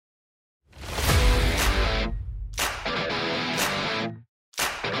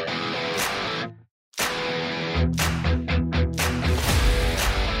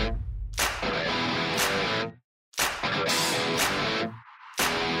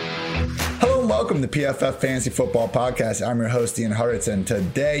Welcome to PFF Fantasy Football Podcast. I'm your host, Ian Hurwitz, and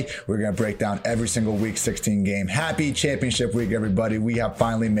today we're going to break down every single Week 16 game. Happy championship week, everybody. We have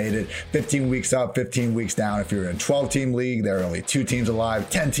finally made it. 15 weeks up, 15 weeks down. If you're in a 12-team league, there are only 2 teams alive.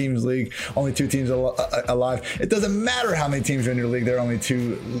 10 teams league, only 2 teams alive. It doesn't matter how many teams are in your league. There are only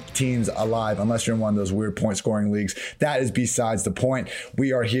 2 teams alive, unless you're in one of those weird point-scoring leagues. That is besides the point.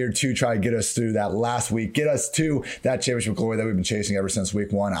 We are here to try to get us through that last week, get us to that championship glory that we've been chasing ever since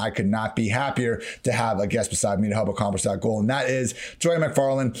week 1. I could not be happier to have a guest beside me to help accomplish that goal, and that is Dwayne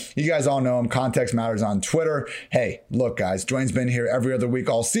McFarland. You guys all know him. Context Matters on Twitter. Hey, look, guys, Dwayne's been here every other week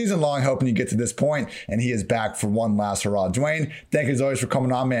all season long, helping you get to this point, and he is back for one last hurrah. Dwayne, thank you as always for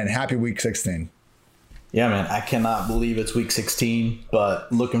coming on, man. Happy Week 16. Yeah, man, I cannot believe it's Week 16, but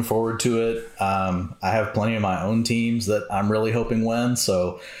looking forward to it. I have plenty of my own teams that I'm really hoping win,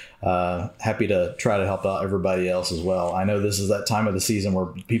 so happy to try to help out everybody else as well. I know this is that time of the season where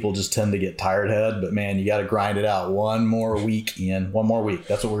people just tend to get tired head, but man, you got to grind it out. One more week, Ian. One more week.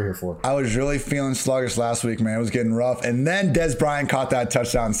 That's what we're here for. I was really feeling sluggish last week, man. It was getting rough. And then Dez Bryant caught that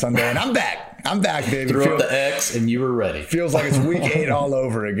touchdown Sunday, and I'm back. I'm back, baby. Threw up the X, and you were ready. Feels like it's week 8 all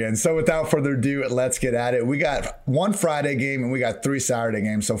over again. So without further ado, let's get at it. We got 1 Friday game, and we got 3 Saturday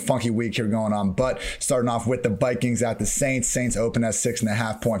games. So funky week here going on. But starting off with the Vikings at the Saints. Saints open as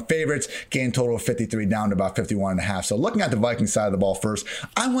 6.5-point favorites. Game total of 53 down to about 51.5. So looking at the Vikings side of the ball first,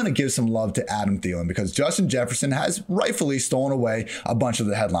 I want to give some love to Adam Thielen because Justin Jefferson has rightfully stolen away a bunch of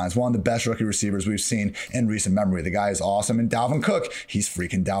the headlines. One of the best rookie receivers we've seen in recent memory. The guy is awesome. And Dalvin Cook, he's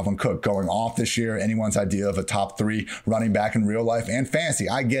freaking Dalvin Cook going off this year. Anyone's idea of a top 3 running back in real life and fantasy.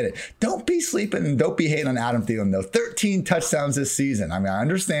 I get it. Don't be sleeping and don't be hating on Adam Thielen, though. 13 touchdowns this season. I mean, I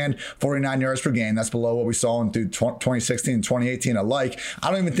understand 49 yards per game. That's below what we saw in through 2016 and 2018 alike. I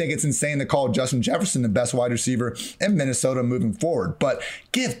don't even think it's insane to call Justin Jefferson the best wide receiver in Minnesota moving forward. But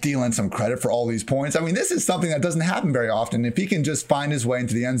give Thielen some credit for all these points. I mean, this is something that doesn't happen very often. If he can just find his way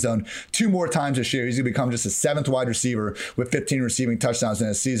into the end zone 2 more times this year, he's going to become just a 7th wide receiver with 15 receiving touchdowns in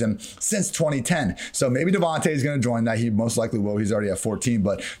a season since 2010. So maybe Devontae is going to join that. He most likely will. He's already at 14.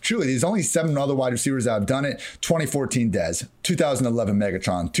 But truly, there's only 7 other wide receivers that have done it. 2014 Dez, 2011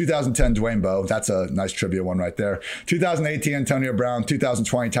 Megatron, 2010 Dwayne Bowe. That's a nice trivia one right there. 2018 Antonio Brown,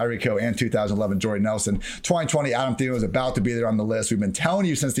 2020 Tyreek Hill, and 2011 Jordy Nelson. 2020 Adam Thielen was about to be there on the list. We've been telling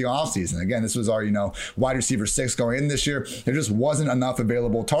you since the offseason. Again, this was our wide receiver 6 going in this year. There just wasn't enough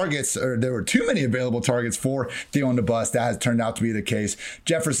available targets, or there were too many available targets for Thielen to bust. That has turned out to be the case.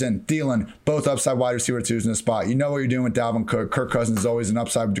 Jefferson, Thielen, both upside wide receiver 2s in the spot. You know what you're doing with Dalvin Cook. Kirk Cousins is always an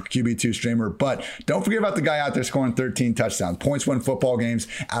upside QB2 streamer, but don't forget about the guy out there scoring 13 touchdowns. Points win football games.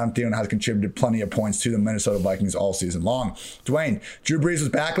 Adam Thielen has contributed plenty of points to the Minnesota Vikings all season long. Dwayne, Drew Brees was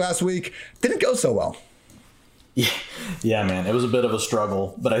back last week. Didn't go so well. Yeah, man, it was a bit of a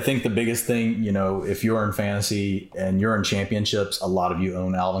struggle, but I think the biggest thing, if you're in fantasy and you're in championships, a lot of you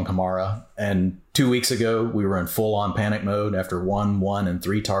own Alvin Kamara. And 2 weeks ago, we were in full-on panic mode after 1 and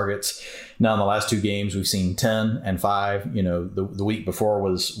 3 targets. Now, in the last 2 games, we've seen 10 and 5. The week before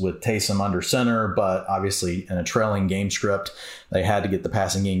was with Taysom under center, but obviously in a trailing game script, they had to get the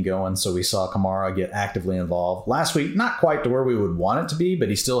passing game going. So we saw Kamara get actively involved. Last week, not quite to where we would want it to be, but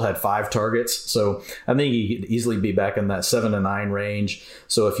he still had 5 targets. So I think he could easily be back in that 7 to 9 range.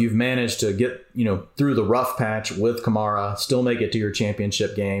 So if you've managed to get, through the rough patch with Kamara, still make it to your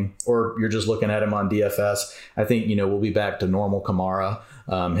championship game, or you're just looking at him on DFS, I think, we'll be back to normal Kamara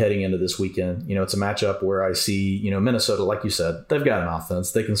heading into this weekend. It's a matchup where I see, Minnesota, like you said, they've got an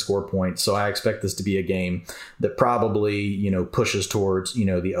offense. They can score points. So I expect this to be a game that probably, pushes towards,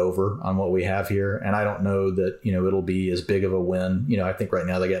 the over on what we have here. And I don't know that, it'll be as big of a win. I think right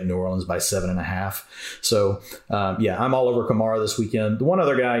now they got New Orleans by 7.5. So, I'm all over Kamara this weekend. The one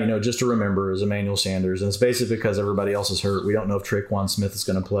other guy, just to remember is Emmanuel Sanders. And it's basically because everybody else is hurt. We don't know if Traquan Smith is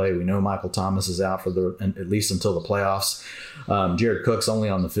going to play. We know Michael Thomas is out for at least until the playoffs. Jared Cook's only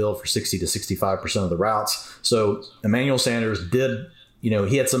on the field for 60 to 65% of the routes. So Emmanuel Sanders did,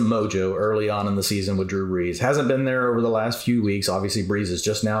 he had some mojo early on in the season with Drew Brees. Hasn't been there over the last few weeks. Obviously, Brees is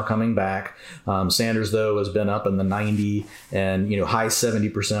just now coming back. Sanders, though, has been up in the 90 and, high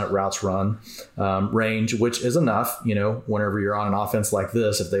 70% routes run range, which is enough, whenever you're on an offense like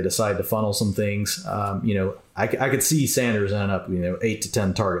this, if they decide to funnel some things, I could see Sanders end up, 8 to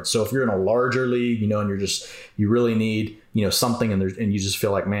 10 targets. So if you're in a larger league, and you really need, something and you just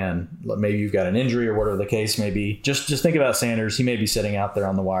feel like, man, maybe you've got an injury or whatever the case may be. Just think about Sanders. He may be sitting out there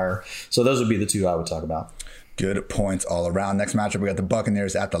on the wire. So those would be the 2 I would talk about. Good points all around. Next matchup, we got the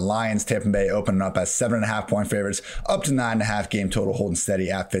Buccaneers at the Lions. Tampa Bay opening up as 7.5-point favorites, up to 9.5 game total, holding steady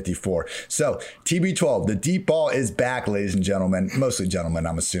at 54. So TB12, the deep ball is back, ladies and gentlemen. Mostly gentlemen,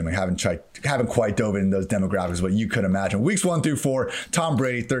 I'm assuming. Haven't quite dove into those demographics, but you could imagine. Weeks 1 through 4, Tom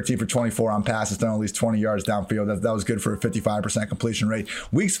Brady 13 for 24 on passes, thrown at least 20 yards downfield. That was good for a 55% completion rate.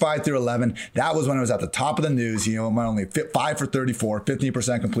 Weeks 5 through 11, that was when it was at the top of the news. Only 5 for 34,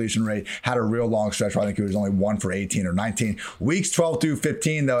 15% completion rate. Had a real long stretch where I think he was only 1 for 18 or 19. Weeks 12 through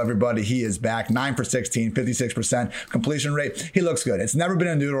 15, though, everybody, he is back. 9 for 16, 56% completion rate. He looks good. It's never been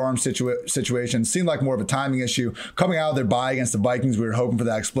a noodle arm situation. Seemed like more of a timing issue. Coming out of their bye against the Vikings, we were hoping for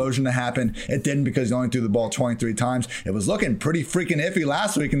that explosion to happen. It didn't because he only threw the ball 23 times. It was looking pretty freaking iffy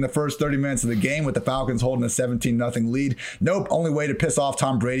last week in the first 30 minutes of the game with the Falcons holding a 17-0 lead. Nope. Only way to piss off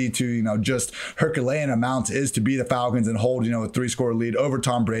Tom Brady to, just Herculean amounts is to be the Falcons and hold, a 3-score lead over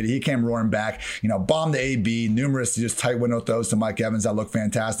Tom Brady. He came roaring back, bombed the AB, numerous just tight window throws to Mike Evans that look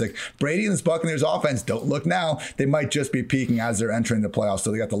fantastic. Brady and this Buccaneers offense don't look now. They might just be peaking as they're entering the playoffs.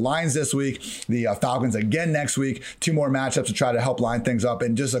 So they got the Lions this week, the Falcons again next week, 2 more matchups to try to help line things up,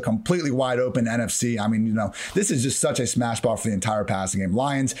 and just a completely wide open NFC. I mean, this is just such a smash ball for the entire passing game.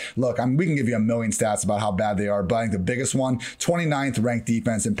 Lions, look, we can give you a million stats about how bad they are, but I think the biggest one, 29th ranked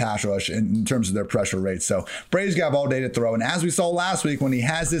defense in pass rush in terms of their pressure rate. So Brady's got all day to throw. And as we saw last week, when he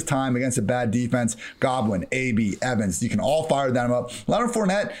has this time against a bad defense, Godwin, AB, Evans, you can all fire them up. Leonard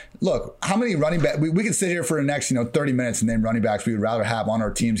Fournette, look, how many running backs? We could sit here for the next 30 minutes and name running backs we would rather have on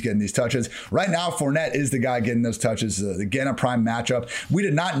our teams getting these touches. Right now, Fournette is the guy getting those touches. Again, a prime matchup. We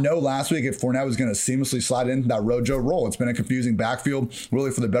did not know last week if Fournette was going to seamlessly slide into that Rojo role. It's been a confusing backfield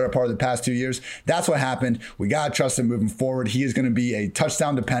really for the better part of the past 2 years. That's what happened. We got to trust him moving forward. He is going to be a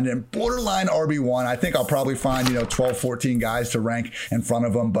touchdown dependent, borderline RB1. I think I'll probably find 12, 14 guys to rank in front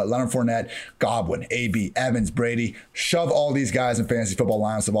of him. But Leonard Fournette, Godwin, AB, Evans, Brady, shove all these guys in fantasy football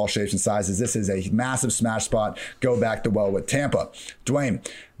lineups of all shapes and sizes. This is a massive smash spot. Go back to well with Tampa. Dwayne,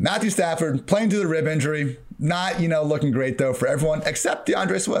 Matthew Stafford playing through the rib injury. Not, looking great though for everyone except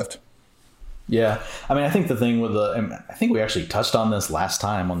DeAndre Swift. Yeah. I mean, I think the thing with I think we actually touched on this last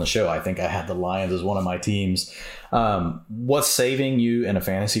time on the show. I think I had the Lions as one of my teams. What's saving you in a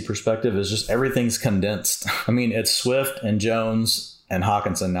fantasy perspective is just everything's condensed. I mean, it's Swift and Jones and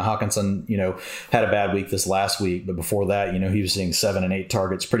Hawkinson. Now, Hawkinson, had a bad week this last week, but before that, he was seeing 7 and 8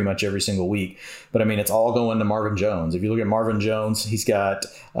 targets pretty much every single week. But I mean, it's all going to Marvin Jones. If you look at Marvin Jones, he's got,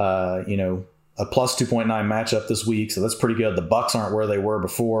 a plus 2.9 matchup this week. So that's pretty good. The Bucs aren't where they were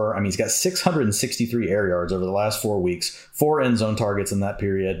before. I mean, he's got 663 air yards over the last 4 weeks, 4 end zone targets in that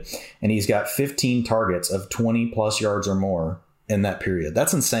period. And he's got 15 targets of 20 plus yards or more in that period.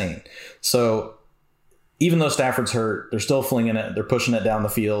 That's insane. So even though Stafford's hurt, they're still flinging it. They're pushing it down the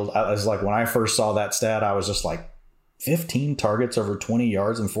field. I was like, when I first saw that stat, I was just like, 15 targets over 20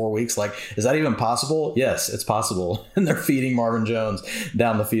 yards in 4 weeks. Like, is that even possible? Yes, it's possible. And they're feeding Marvin Jones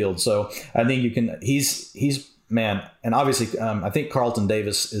down the field. So I think you can, he's man. And obviously, I think Carlton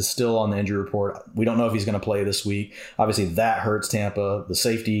Davis is still on the injury report. We don't know if he's going to play this week. Obviously, that hurts Tampa. The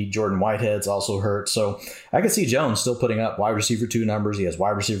safety, Jordan Whitehead's also hurt. So I could see Jones still putting up wide receiver 2 numbers. He has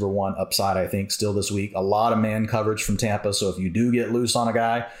wide receiver 1 upside, I think, still this week. A lot of man coverage from Tampa. So if you do get loose on a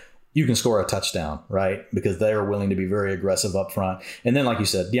guy, you can score a touchdown, right? Because they're willing to be very aggressive up front. And then, like you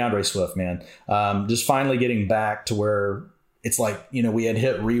said, DeAndre Swift, man, just finally getting back to where it's like, we had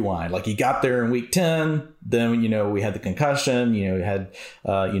hit rewind. Like he got there in week 10, then, we had the concussion, he had,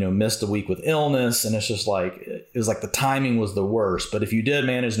 missed a week with illness. And it's just like, it was like the timing was the worst. But if you did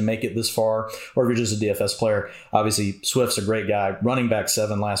manage to make it this far, or if you're just a DFS player, obviously Swift's a great guy. Running back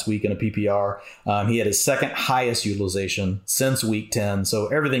 7 last week in a PPR. He had his second highest utilization since week 10. So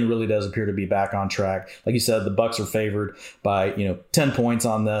everything really does appear to be back on track. Like you said, the Bucs are favored by, 10 points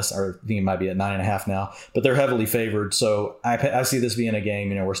on this, or I think it might be at 9.5 now, but they're heavily favored. So I see this being a game,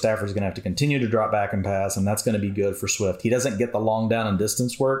 where Stafford's going to have to continue to drop back and pass, and that's going to be good for Swift. He doesn't get the long down and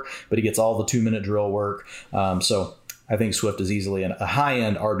distance work, but he gets all the 2-minute drill work. So I think Swift is easily a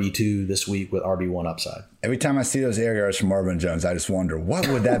high-end RB2 this week with RB1 upside. Every time I see those air yards from Marvin Jones, I just wonder, what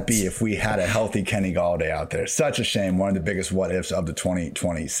would that be if we had a healthy Kenny Galladay out there? Such a shame. One of the biggest what-ifs of the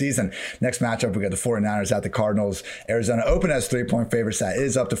 2020 season. Next matchup, we got the 49ers at the Cardinals. Arizona open as 3-point favorites. That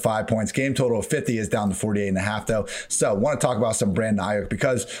is up to 5 points. Game total of 50 is down to 48.5, though. So I want to talk about some Brandon Ayuk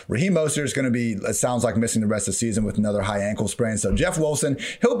because Raheem Mostert is going to be, it sounds like, missing the rest of the season with another high ankle sprain. So Jeff Wilson,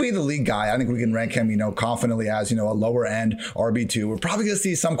 he'll be the lead guy. I think we can rank him, confidently as, a lower-end RB2. We're probably going to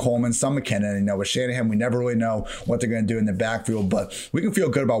see some Coleman, some McKinnon. With Shanahan, we never never really know what they're going to do in the backfield, but we can feel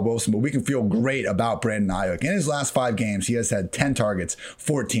good about Wilson, but we can feel great about Brandon Aiyuk. In his last 5 games, he has had 10 targets,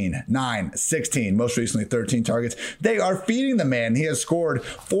 14, 9, 16, most recently 13 targets. They are feeding the man. He has scored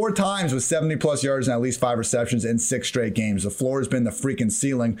 4 times with 70-plus yards and at least 5 receptions in 6 straight games. The floor has been the freaking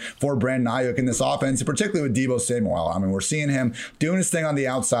ceiling for Brandon Aiyuk in this offense, particularly with Deebo Samuel. I mean, we're seeing him doing his thing on the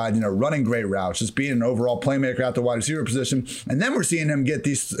outside, running great routes, just being an overall playmaker at the wide receiver position. And then we're seeing him get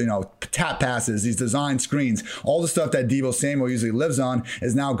these, tap passes, these design screens, all the stuff that Deebo Samuel usually lives on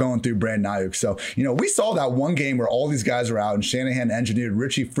is now going through Brandon Aiyuk. So, we saw that one game where all these guys were out and Shanahan engineered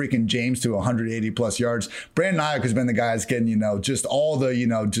Richie freaking James to 180 plus yards. Brandon Aiyuk has been the guy that's getting, just all the,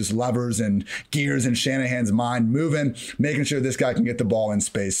 just levers and gears in Shanahan's mind moving, making sure this guy can get the ball in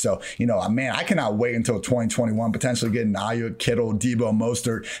space. So, man, I cannot wait until 2021, potentially getting Aiyuk, Kittle, Deebo,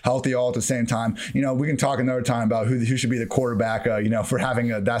 Mostert healthy all at the same time. We can talk another time about who should be the quarterback, for having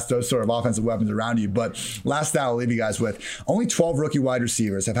those sort of offensive weapons around you. But last stat I'll leave you guys with, only 12 rookie wide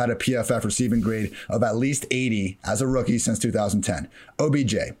receivers have had a PFF receiving grade of at least 80 as a rookie since 2010.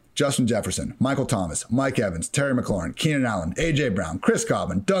 OBJ, Justin Jefferson, Michael Thomas, Mike Evans, Terry McLaurin, Keenan Allen, A.J. Brown, Chris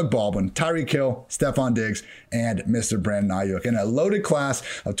Godwin, Doug Baldwin, Tyreek Hill, Stephon Diggs, and Mr. Brandon Aiyuk. In a loaded class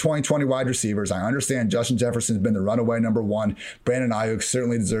of 2020 wide receivers, I understand Justin Jefferson's been the runaway number 1. Brandon Aiyuk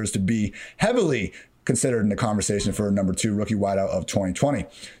certainly deserves to be heavily considered in the conversation for a number 2 rookie wideout of 2020.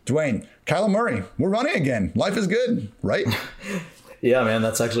 Dwayne, Kyler Murray, we're running again. Life is good, right? Yeah, man,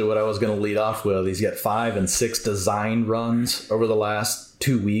 that's actually what I was going to lead off with. He's got 5 and 6 designed runs over the last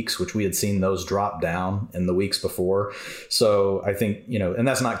 2 weeks, which we had seen those drop down in the weeks before. So I think, and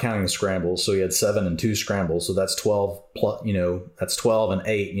that's not counting the scrambles. So he had 7 and 2 scrambles. So that's 12 plus, that's 12 and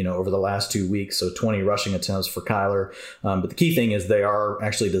 8, over the last 2 weeks. So 20 rushing attempts for Kyler. But the key thing is they are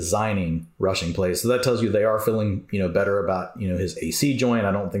actually designing rushing plays. So that tells you they are feeling, better about, his AC joint.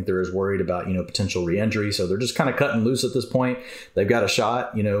 I don't think they're as worried about, potential re-injury. So they're just kind of cutting loose at this point. They've got a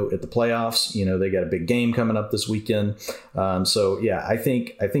shot, at the playoffs. They got a big game coming up this weekend. So yeah, I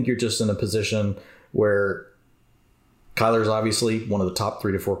think you're just in a position where Kyler's obviously one of the top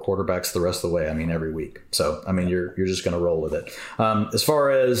 3 to 4 quarterbacks the rest of the way. I mean, every week. So, I mean, you're just going to roll with it. As far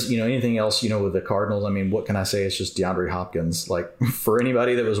as, anything else, with the Cardinals, I mean, what can I say? It's just DeAndre Hopkins. Like, for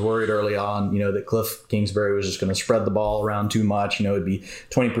anybody that was worried early on, that Cliff Kingsbury was just going to spread the ball around too much, it'd be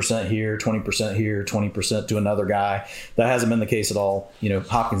 20% here, 20% here, 20% to another guy. That hasn't been the case at all.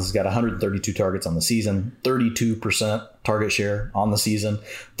 Hopkins has got 132 targets on the season, 32% target share on the season,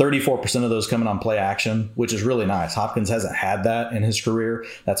 34% of those coming on play action, which is really nice. Hopkins hasn't had that in his career.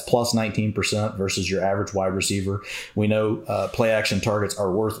 That's plus 19% versus your average wide receiver. We know play action targets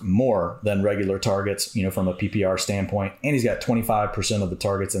are worth more than regular targets, from a PPR standpoint. And he's got 25% of the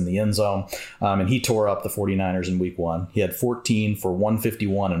targets in the end zone. And he tore up the 49ers in week 1. He had 14 for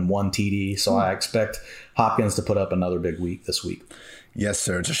 151 and 1 TD. So I expect Hopkins to put up another big week this week. Yes,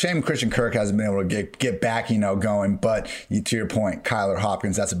 sir. It's a shame Christian Kirk hasn't been able to get back, going. But to your point, Kyler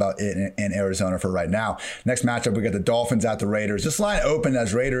Hopkins, that's about it in Arizona for right now. Next matchup, we got the Dolphins at the Raiders. This line opened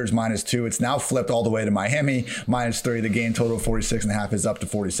as Raiders -2. It's now flipped all the way to Miami -3. The game total of 46.5 is up to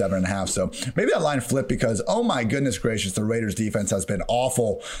 47.5. So maybe that line flipped because, oh my goodness gracious, the Raiders defense has been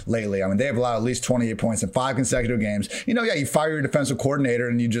awful lately. I mean, they've allowed at least 28 points in 5 consecutive games. You fire your defensive coordinator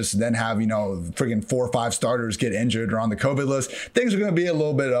and you just then have, friggin' 4 or 5 starters get injured or on the COVID list. Things are going to be a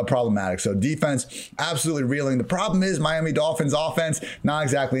little bit problematic. So defense absolutely reeling. The problem is Miami Dolphins offense not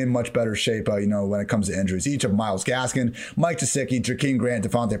exactly in much better shape, when it comes to injuries. Each of Myles Gaskin, Mike Gesicki, Jakeem Grant,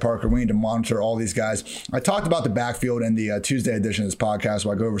 Devontae Parker. We need to monitor all these guys. I talked about the backfield in the Tuesday edition of this podcast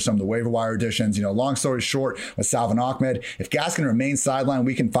where I go over some of the waiver wire additions. Long story short, with Salvon Ahmed, if Gaskin remains sidelined,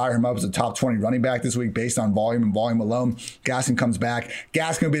 we can fire him up as a top 20 running back this week based on volume and volume alone. Gaskin comes back.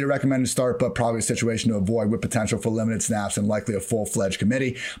 Gaskin will be the recommended start, but probably a situation to avoid with potential for limited snaps and likely a full-fledged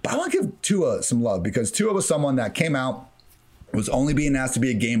committee. But I want to give Tua some love because Tua was someone that came out, was only being asked to be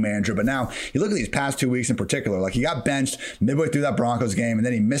a game manager. But now you look at these past 2 weeks in particular, like he got benched midway through that Broncos game, and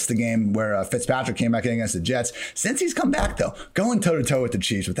then he missed the game where Fitzpatrick came back in against the Jets. Since he's come back, though, going toe-to-toe with the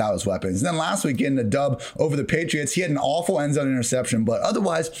Chiefs without his weapons. And then last week getting the dub over the Patriots, he had an awful end zone interception. But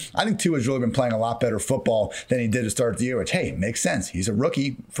otherwise, I think Tua's really been playing a lot better football than he did to start the year, which, hey, makes sense. He's a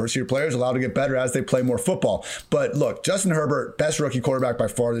rookie. First-year players allowed to get better as they play more football. But look, Justin Herbert, best rookie quarterback by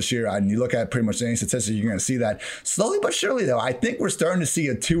far this year. And you look at pretty much any statistic, you're going to see that. Slowly but surely, though, I think we're starting to see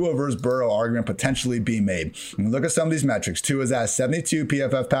a Tua versus Burrow argument potentially be made. When we look at some of these metrics, Tua's at 72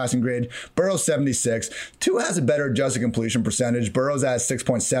 PFF passing grade, Burrow's 76. Tua has a better adjusted completion percentage. Burrow's at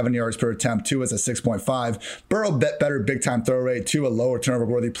 6.7 yards per attempt. Tua's at 6.5. Burrow better big time throw rate, Tua lower turnover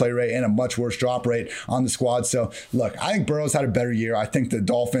worthy play rate, and a much worse drop rate on the squad. So look, I think Burrow's had a better year. I think the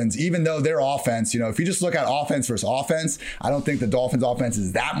Dolphins, even though their offense, if you just look at offense versus offense, I don't think the Dolphins offense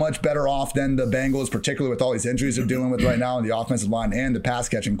is that much better off than the Bengals, particularly with all these injuries they're dealing with right now in the offensive line and the pass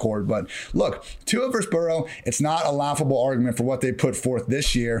catching core. But look, Tua versus Burrow, it's not a laughable argument for what they put forth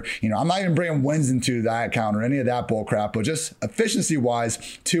this year. I'm not even bringing wins into that account or any of that bull crap, but just efficiency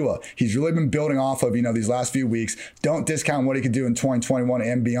wise, Tua, he's really been building off of, these last few weeks. Don't discount what he could do in 2021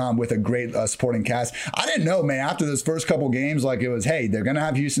 and beyond with a great supporting cast. I didn't know, man, after this first couple games, like it was, hey, they're going to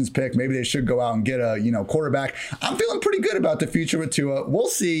have Houston's pick. Maybe they should go out and get a, quarterback. I'm feeling pretty good about the future with Tua. We'll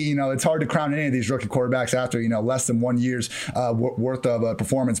see. It's hard to crown any of these rookie quarterbacks after, less than 1 year's worth of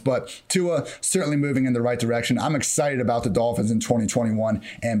performance. But Tua certainly moving in the right direction. I'm excited about the Dolphins in 2021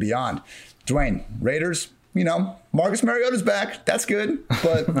 and beyond. Dwayne, Raiders, Marcus Mariota's back. That's good.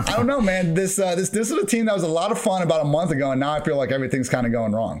 But I don't know, man. This is a team that was a lot of fun about a month ago, and now I feel like everything's kind of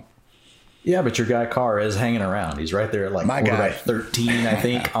going wrong. Yeah, but your guy Carr is hanging around. He's right there at quarterback 13, I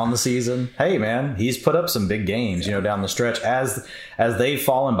think, on the season. Hey, man, he's put up some big games, down the stretch. As they've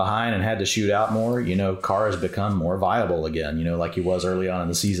fallen behind and had to shoot out more, Carr has become more viable again, like he was early on in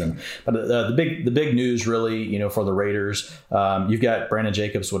the season. But the big news really, for the Raiders, you've got Brandon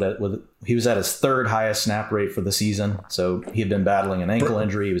Jacobs he was at his third highest snap rate for the season. So he had been battling an ankle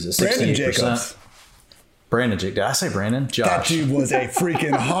injury. He was at 68%. Brandon Jacobs. Did I say Brandon? Josh. That dude was a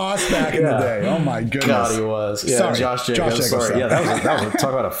freaking hoss back in the day. Oh my goodness. God, he was. Yeah, sorry, Josh Jacobs. Sorry. Yeah, that was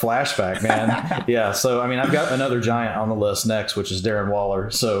talk about a flashback, man. Yeah. So I've got another giant on the list next, which is Darren Waller.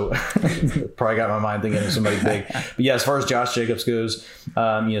 So probably got my mind thinking of somebody big. But yeah, as far as Josh Jacobs goes,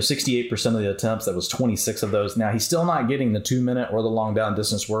 68% of the attempts. That was 26 of those. Now he's still not getting the 2-minute or the long down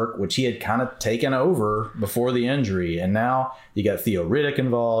distance work, which he had kind of taken over before the injury, and now you got Theo Riddick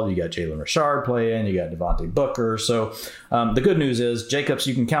involved. You got Jalen Richard playing. You got Devontae Booker. So the good news is Jacobs,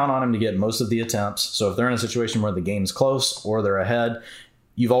 you can count on him to get most of the attempts. So if they're in a situation where the game's close or they're ahead,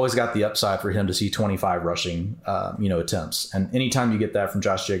 you've always got the upside for him to see 25 rushing, attempts. And anytime you get that from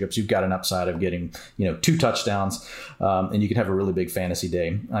Josh Jacobs, you've got an upside of getting, 2 touchdowns, and you can have a really big fantasy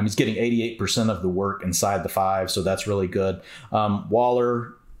day. He's getting 88% of the work inside the 5, so that's really good.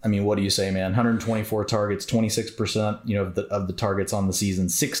 Waller, what do you say, man? 124 targets, 26%, of the targets on the season,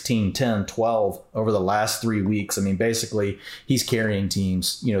 16, 10, 12 over the last 3 weeks. Basically, he's carrying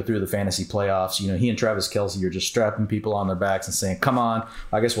teams, through the fantasy playoffs. He and Travis Kelce are just strapping people on their backs and saying, come on.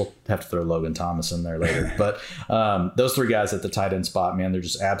 I guess we'll have to throw Logan Thomas in there later. But those 3 guys at the tight end spot, man, they're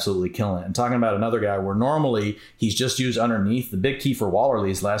just absolutely killing it. And talking about another guy where normally he's just used underneath, the big key for Waller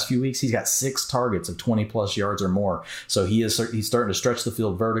these last few weeks, he's got 6 targets of 20-plus yards or more. So he's starting to stretch the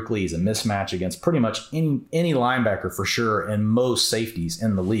field vertically. He's a mismatch against pretty much any linebacker for sure, and most safeties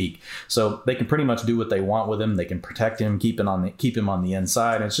in the league. So they can pretty much do what they want with him. They can protect him, keep him on the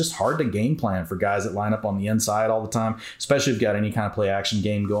inside. And it's just hard to game plan for guys that line up on the inside all the time, especially if you've got any kind of play action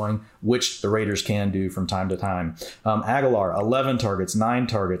game going, which the Raiders can do from time to time. Aguilar, 11 targets, 9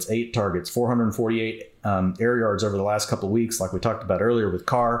 targets, 8 targets, 448 air yards over the last couple of weeks, like we talked about earlier with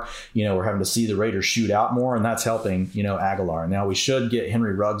Carr. We're having to see the Raiders shoot out more, and that's helping, Aguilar. Now we should get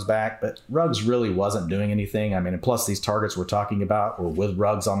Henry Ruggs back, but Ruggs really wasn't doing anything. And plus these targets we're talking about were with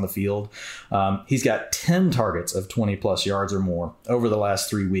Ruggs on the field. He's got 10 targets of 20-plus yards or more over the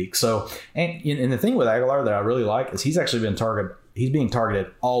last 3 weeks. So, and the thing with Aguilar that I really like is he's actually been he's being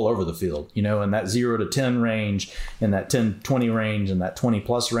targeted all over the field, in that 0 to 10 range, in that 10-20 range, and that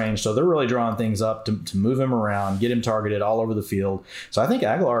 20-plus range. So they're really drawing things up to move him around, get him targeted all over the field. So I think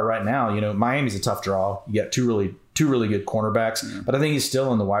Aguilar right now, Miami's a tough draw. You got two really good cornerbacks, but I think he's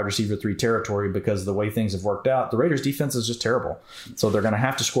still in the wide receiver 3 territory because of the way things have worked out. The Raiders defense is just terrible. So they're going to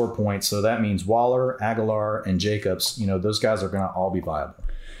have to score points. So that means Waller, Aguilar, and Jacobs, those guys are going to all be viable.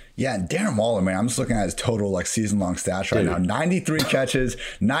 Yeah, and Darren Waller, man, I'm just looking at his total season-long stats right now. 93 catches,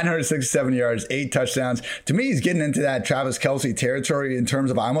 967 yards, 8 touchdowns. To me, he's getting into that Travis Kelce territory in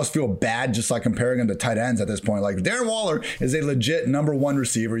terms of I almost feel bad just comparing him to tight ends at this point. Darren Waller is a legit number 1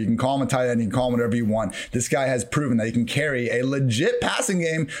 receiver. You can call him a tight end, you can call him whatever you want. This guy has proven that he can carry a legit passing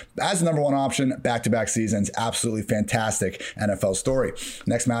game as the number 1 option back-to-back seasons. Absolutely fantastic NFL story.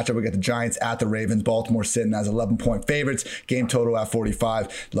 Next matchup, we get the Giants at the Ravens. Baltimore sitting as 11-point favorites. Game total at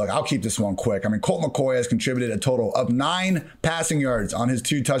 45. Look, I'll keep this one quick. I mean, Colt McCoy has contributed a total of 9 passing yards on his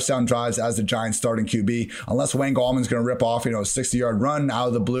 2 touchdown drives as the Giants starting QB, unless Wayne Gallman's going to rip off, a 60-yard run out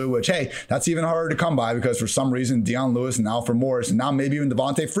of the blue, which, hey, that's even harder to come by because for some reason, Dion Lewis and Alfred Morris, and now maybe even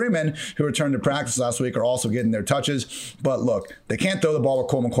Devontae Freeman, who returned to practice last week, are also getting their touches. But look, they can't throw the ball with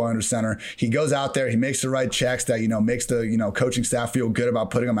Colt McCoy under center. He goes out there, he makes the right checks that, makes the, coaching staff feel good about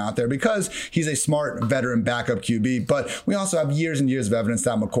putting him out there because he's a smart veteran backup QB. But we also have years and years of evidence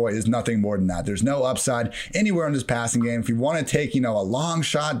that McCoy is nothing more than that. There's no upside anywhere in this passing game. If you want to take, a long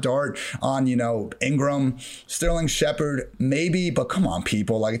shot dart on, Ingram, Sterling Shepard, maybe, but come on,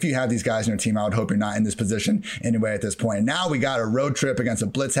 people. Like, if you have these guys in your team, I would hope you're not in this position anyway at this point. And now we got a road trip against a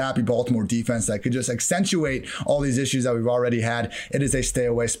blitz-happy Baltimore defense that could just accentuate all these issues that we've already had. It is a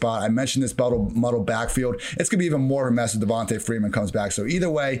stay-away spot. I mentioned this muddled backfield. It's going to be even more of a mess if Devontae Freeman comes back. So either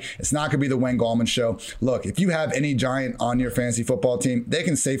way, it's not going to be the Wayne Gallman show. Look, if you have any Giant on your fantasy football team, they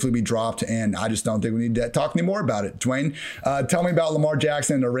can safely be dropped, and I just don't think we need to talk anymore about it. Dwayne, tell me about Lamar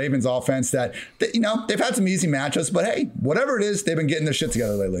Jackson and the Ravens offense that, they've had some easy matchups, but hey, whatever it is, they've been getting their shit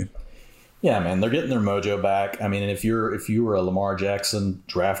together lately. Yeah, man, they're getting their mojo back. I mean, if you were a Lamar Jackson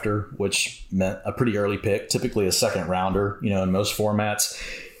drafter, which meant a pretty early pick, typically a second rounder, in most formats,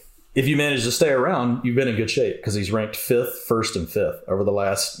 if you manage to stay around, you've been in good shape because he's ranked 5th, 1st, and 5th over the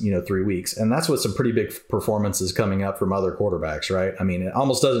last, 3 weeks. And that's with some pretty big performances coming up from other quarterbacks, right? I mean, it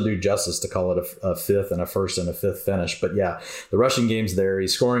almost doesn't do justice to call it a 5th and a 1st and a 5th finish. But yeah, the rushing game's there.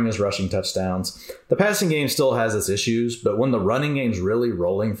 He's scoring his rushing touchdowns. The passing game still has its issues, but when the running game's really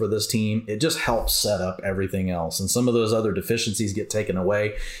rolling for this team, it just helps set up everything else. And some of those other deficiencies get taken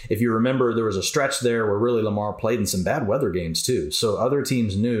away. If you remember, there was a stretch there where really Lamar played in some bad weather games too. So other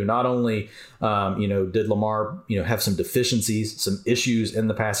teams knew not only did Lamar have some deficiencies, some issues in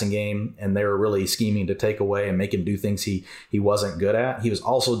the passing game, and they were really scheming to take away and make him do things he wasn't good at. He was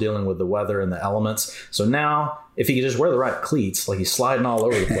also dealing with the weather and the elements. So now, if he could just wear the right cleats, like he's sliding all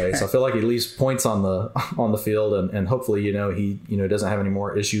over the place, I feel like he leaves points on the field, and hopefully he doesn't have any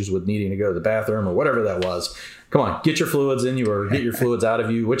more issues with needing to go to the bathroom or whatever that was. Come on, get your fluids in you or get your fluids out of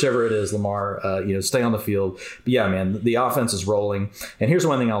you, whichever it is, Lamar, stay on the field. But yeah, man, the offense is rolling. And here's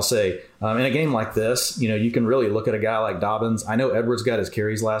one thing I'll say. In a game like this, you can really look at a guy like Dobbins. I know Edwards got his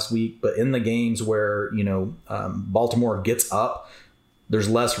carries last week, but in the games where, Baltimore gets up, there's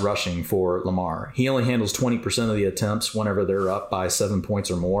less rushing for Lamar. He only handles 20% of the attempts whenever they're up by 7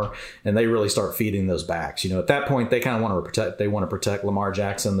 points or more, and they really start feeding those backs. At that point, they kind of want to protect. They want to protect Lamar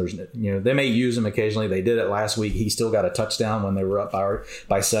Jackson. They may use him occasionally. They did it last week. He still got a touchdown when they were up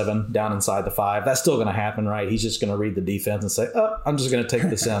by 7 down inside the 5. That's still going to happen, right? He's just going to read the defense and say, "Oh, I'm just going to take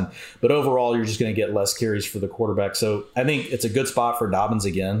this in." But overall, you're just going to get less carries for the quarterback. So I think it's a good spot for Dobbins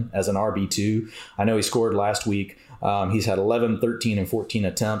again as an RB2. I know he scored last week. He's had 11, 13, and 14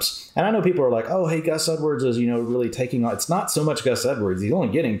 attempts. And I know people are like, oh, hey, Gus Edwards is, really taking on. It's not so much Gus Edwards. He's only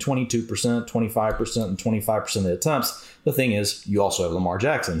getting 22%, 25%, and 25% of the attempts. The thing is, you also have Lamar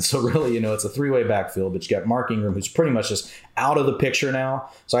Jackson. So really, it's a 3-way backfield, but you got Mark Ingram, who's pretty much just out of the picture now.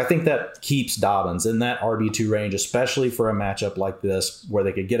 So I think that keeps Dobbins in that RB2 range, especially for a matchup like this where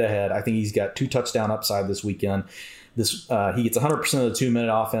they could get ahead. I think he's got 2 touchdown upside this weekend. He gets 100% of the 2-minute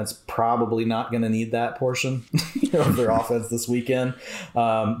offense. Probably not going to need that portion of their offense this weekend.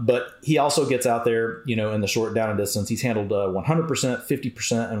 But he also gets out there, in the short down and distance. He's handled 100%,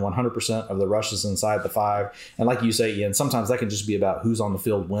 50%, and 100% of the rushes inside the 5. And like you say, Ian, sometimes that can just be about who's on the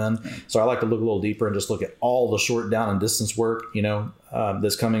field when. So I like to look a little deeper and just look at all the short down and distance work,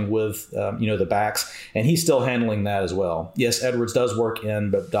 that's coming with, the backs. And he's still handling that as well. Yes, Edwards does work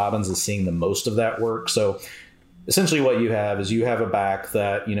in, but Dobbins is seeing the most of that work. So essentially what you have is a back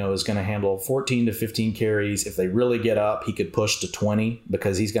that, is going to handle 14 to 15 carries. If they really get up, he could push to 20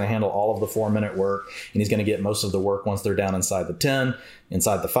 because he's going to handle all of the 4-minute work, and he's going to get most of the work once they're down inside the 10,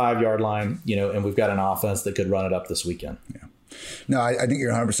 inside the 5-yard line, and we've got an offense that could run it up this weekend. Yeah. No, I think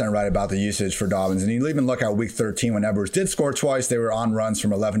you're 100% right about the usage for Dobbins. And you even look at week 13 when Edwards did score twice. They were on runs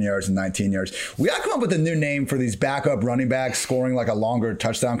from 11 yards and 19 yards. We got to come up with a new name for these backup running backs scoring like a longer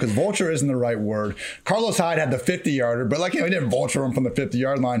touchdown because vulture isn't the right word. Carlos Hyde had the 50-yarder, but he didn't vulture him from the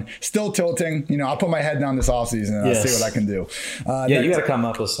 50-yard line. Still tilting. I'll put my head down this offseason and I'll see what I can do. You got to come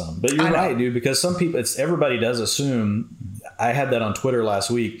up with some. But you're right, dude, because some people, everybody does assume. I had that on Twitter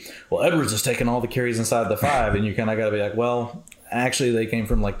last week. Well, Edwards is taking all the carries inside the 5, and you kind of got to be like, well, actually they came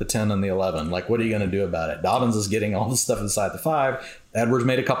from like the 10 and the 11. Like, what are you going to do about it? Dobbins is getting all the stuff inside the 5. Edwards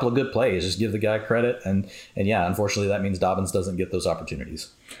made a couple of good plays. Just give the guy credit. And yeah, unfortunately, that means Dobbins doesn't get those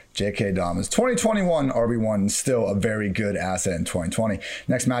opportunities. J.K. Dobbins, 2021 RB1, still a very good asset in 2020.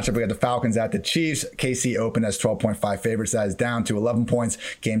 Next matchup, we got the Falcons at the Chiefs. KC opened as 12.5 favorites. That is down to 11 points.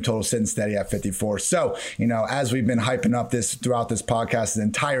 Game total sitting steady at 54. So, as we've been hyping up this throughout this podcast, the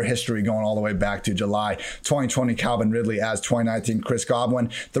entire history going all the way back to July 2020, Calvin Ridley as 2019 Chris Godwin.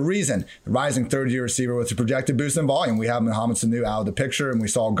 The reason, the rising third-year receiver with a projected boost in volume. We have Mohamed Sanu out of the picture, and we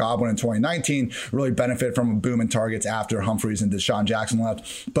saw Godwin in 2019 really benefit from a boom in targets after Humphreys and Deshaun Jackson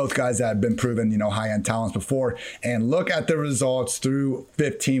left. Both guys that have been proven, high-end talents before. And look at the results through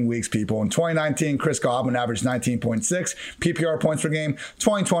 15 weeks, people. In 2019, Chris Godwin averaged 19.6 PPR points per game.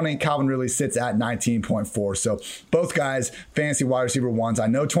 2020, Calvin Ridley sits at 19.4. So both guys, fantasy wide receiver ones. I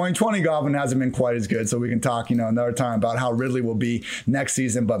know 2020 Godwin hasn't been quite as good, so we can talk, another time about how Ridley will be next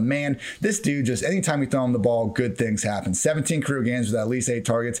season. But man, this dude, just anytime you throw him the ball, good things happen. 17 career games with at least 8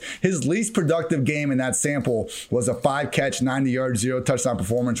 targets. His least productive game in that sample was a 5-catch, 90-yard, 0-touchdown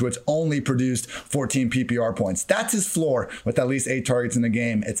performance, which only produced 14 PPR points. That's his floor with at least 8 targets in the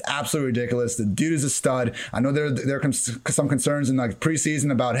game. It's absolutely ridiculous. The dude is a stud. I know there are some concerns in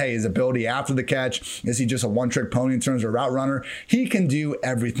preseason about, hey, his ability after the catch. Is he just a one-trick pony in terms of route runner? He can do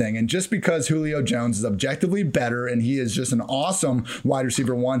everything. And just because Julio Jones is objectively better and he is just an awesome wide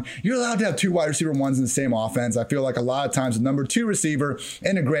receiver one, you're allowed to have 2 wide receiver ones in the same offense. I feel like a lot of times the number 2 receiver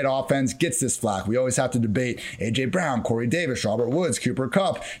in a great offense gets this flack. We always have to debate A.J. Brown, Corey Davis, Robert Woods, Cooper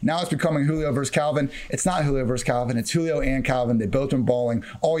Kupp. Now it's becoming Julio versus Calvin. It's not Julio versus Calvin. It's Julio and Calvin. They've both been balling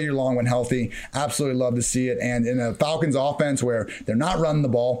all year long when healthy. Absolutely love to see it. And in a Falcons offense where they're not running the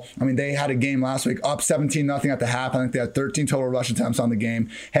ball, I mean, they had a game last week up 17-0 at the half. I think they had 13 total rush attempts on the game.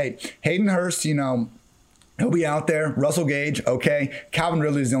 Hey, Hayden Hurst, he'll be out there. Russell Gage, okay. Calvin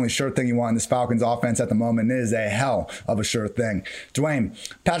Ridley is the only sure thing you want in this Falcons offense at the moment. It is a hell of a sure thing. Dwayne,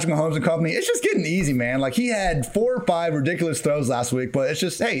 Patrick Mahomes and company, it's just getting easy, man. Like, he had 4 or 5 ridiculous throws last week, but it's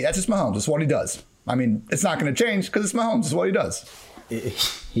just, hey, that's just Mahomes. It's what he does. I mean, it's not going to change because it's Mahomes. It's what he does.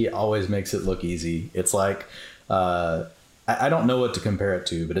 He always makes it look easy. It's like, I don't know what to compare it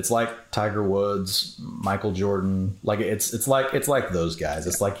to, but it's like Tiger Woods, Michael Jordan. Like it's like those guys.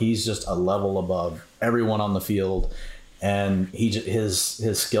 It's like he's just a level above everyone on the field, and his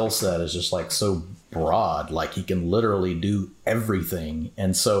skill set is just like so broad. Like he can literally do everything,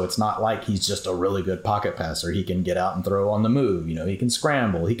 and so it's not like he's just a really good pocket passer. He can get out and throw on the move. He can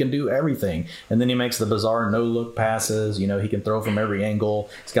scramble. He can do everything, and then he makes the bizarre no-look passes. He can throw from every angle.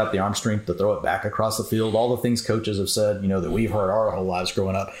 He's got the arm strength to throw it back across the field. All the things coaches have said, that we've heard our whole lives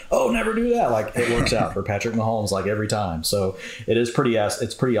growing up. Oh, never do that. Like it works out for Patrick Mahomes like every time. So it's pretty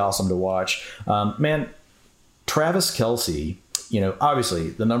awesome to watch. Man, Travis Kelce. Obviously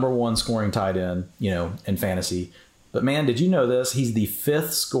the number 1 scoring tight end, in fantasy. But man, did you know this? He's the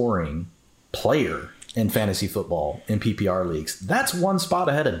 5th scoring player in fantasy football in PPR leagues. That's 1 spot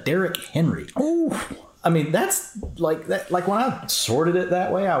ahead of Derrick Henry. Ooh. I mean, that's like that. Like when I sorted it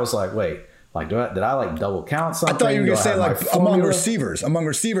that way, I was like, wait, like did I like double count something? I thought you were going to say like among receivers. Among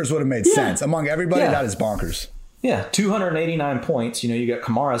receivers would have made sense. Among everybody, that is bonkers. Yeah, 289 points. You got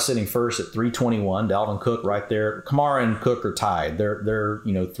Kamara sitting first at 321. Dalvin Cook right there. Kamara and Cook are tied. They're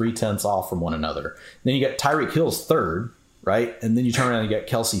 0.3 off from one another. Then you got Tyreek Hill's third, right? And then you turn around and you got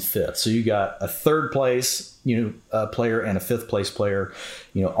Kelce fifth. So you got a third place player and a 5th place player,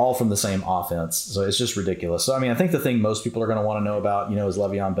 all from the same offense. So it's just ridiculous. So, I mean, I think the thing most people are going to want to know about, is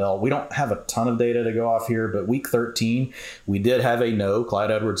Le'Veon Bell. We don't have a ton of data to go off here, but week 13, we did have a Clyde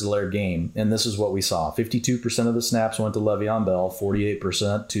Edwards-Helaire game. And this is what we saw. 52% of the snaps went to Le'Veon Bell,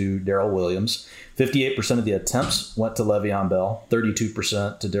 48% to Darrell Williams. 58% of the attempts went to Le'Veon Bell,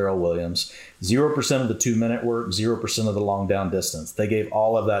 32% to Darrell Williams. 0% of the 2-minute work, 0% of the long down distance. They gave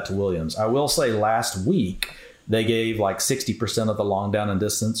all of that to Williams. I will say last week, they gave like 60% of the long down and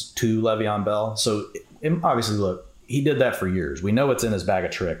distance to Le'Veon Bell. So obviously, look, he did that for years. We know it's in his bag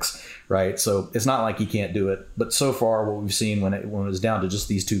of tricks, right? So it's not like he can't do it. But so far, what we've seen when it was down to just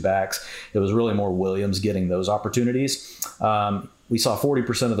these 2 backs, it was really more Williams getting those opportunities. We saw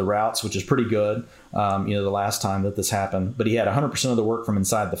 40% of the routes, which is pretty good, the last time that this happened. But he had 100% of the work from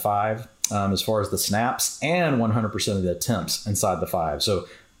inside the 5 as far as the snaps, and 100% of the attempts inside the 5. So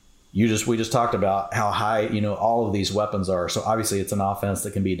we just talked about how high, all of these weapons are. So obviously it's an offense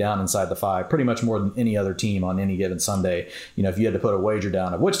that can be down inside the 5 pretty much more than any other team on any given Sunday. If you had to put a wager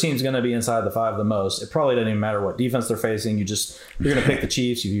down of which team's going to be inside the 5 the most, it probably doesn't even matter what defense they're facing. You're going to pick the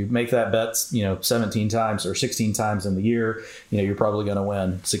Chiefs. If you make that bet, 17 times or 16 times in the year, you're probably going to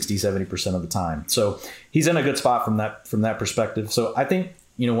win 60, 70% of the time. So he's in a good spot from that perspective. So I think,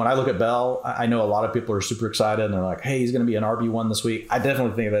 when I look at Bell, I know a lot of people are super excited and they're like, hey, he's going to be an RB1 this week. I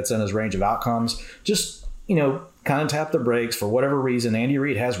definitely think that's in his range of outcomes. Just, kind of tap the brakes for whatever reason. Andy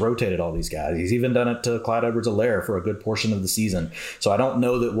Reid has rotated all these guys. He's even done it to Clyde Edwards-Helaire for a good portion of the season. So I don't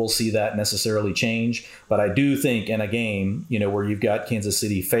know that we'll see that necessarily change. But I do think in a game, where you've got Kansas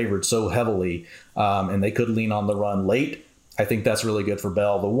City favored so heavily and they could lean on the run late, I think that's really good for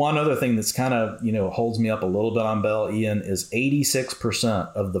Bell. The one other thing that's kind of, holds me up a little bit on Bell, Ian, is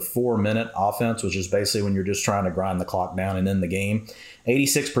 86% of the 4-minute offense, which is basically when you're just trying to grind the clock down and end the game.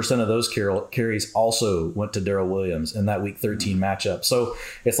 86% of those carries also went to Darrell Williams in that Week 13 matchup. So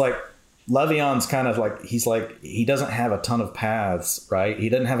it's like Le'Veon's kind of like, he doesn't have a ton of paths, right? He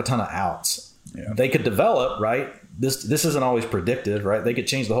doesn't have a ton of outs. Yeah. They could develop, right? This isn't always predicted, right? They could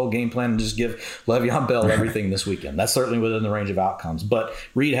change the whole game plan and just give Le'Veon Bell everything this weekend. That's certainly within the range of outcomes. But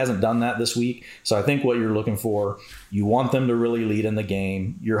Reid hasn't done that this week. So I think what you're looking for, you want them to really lead in the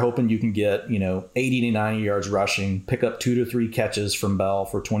game. You're hoping you can get, 80 to 90 yards rushing, pick up 2 to 3 catches from Bell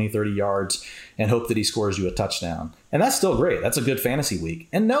for 20, 30 yards, and hope that he scores you a touchdown. And that's still great. That's a good fantasy week.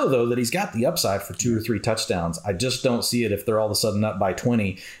 And know, though, that he's got the upside for 2 or 3 touchdowns. I just don't see it if they're all of a sudden up by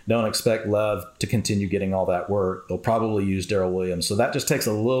 20. Don't expect Lev to continue getting all that work. They'll probably use Darrell Williams. So that just takes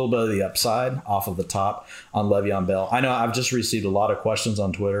a little bit of the upside off of the top on Le'Veon Bell. I know I've just received a lot of questions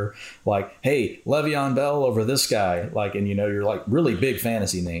on Twitter like, hey, Le'Veon Bell over this guy. And you're like really big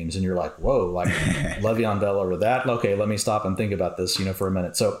fantasy names. And you're like, whoa, like Le'Veon Bell over that. Okay, let me stop and think about this, for a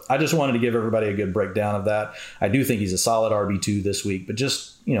minute. So I just wanted to give everybody a good breakdown of that. I do think he's a solid RB2 this week, but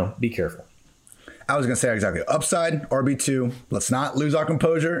just, be careful. I was going to say exactly. Upside, RB2. Let's not lose our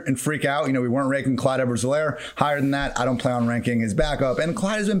composure and freak out. We weren't ranking Clyde Edwards-Helaire higher than that. I don't plan on ranking his backup. And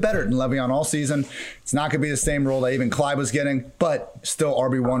Clyde has been better than Le'Veon all season. It's not going to be the same role that even Clyde was getting, but still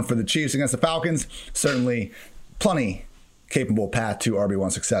RB1 for the Chiefs against the Falcons. Certainly plenty capable path to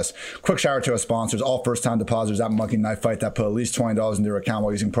RB1 success. Quick shout out to our sponsors, all first-time depositors at Monkey Knife Fight that put at least $20 into their account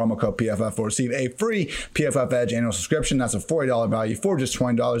while using promo code PFF will receive a free PFF Edge annual subscription. That's a $40 value for just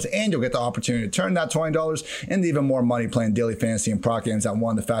 $20, and you'll get the opportunity to turn that $20 into even more money playing daily fantasy and proc games at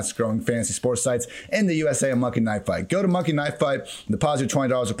one of the fastest-growing fantasy sports sites in the USA, Monkey Knife Fight. Go to Monkey Knife Fight, deposit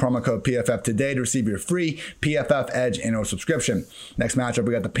 $20 with promo code PFF today to receive your free PFF Edge annual subscription. Next matchup,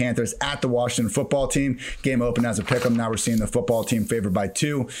 we got the Panthers at the Washington football team. Game open as a pick'em. Now we're seeing the football team favored by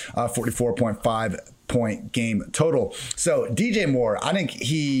 2, 44.5 point game total. So DJ Moore, I think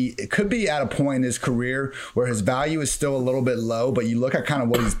he could be at a point in his career where his value is still a little bit low, but you look at kind of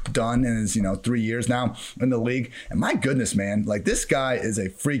what he's done in his 3 years now in the league, and my goodness, man, like this guy is a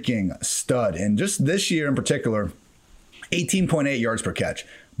freaking stud. And just this year in particular, 18.8 yards per catch.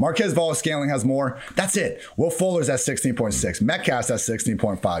 Marquez Valdes-Scantling has more. That's it. Will Fuller's at 16.6. Metcalf's at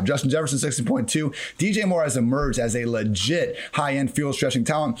 16.5. Justin Jefferson 16.2. DJ Moore has emerged as a legit high-end field stretching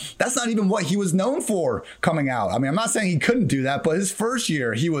talent. That's not even what he was known for coming out. I mean, I'm not saying he couldn't do that, but his first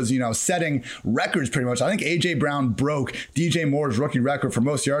year, he was, setting records pretty much. I think A.J. Brown broke DJ Moore's rookie record for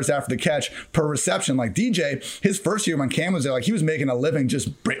most yards after the catch per reception. Like DJ, his first year when Cam was there, like he was making a living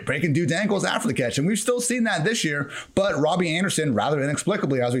just breaking dudes' ankles after the catch. And we've still seen that this year. But Robbie Anderson, rather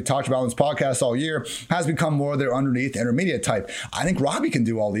inexplicably, as we talked about in this podcast all year, has become more of their underneath intermediate type. I think Robbie can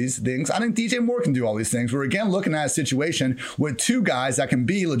do all these things. I think DJ Moore can do all these things. We're again looking at a situation with 2 guys that can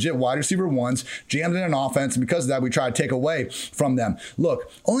be legit wide receiver ones, jammed in an offense, and because of that, we try to take away from them.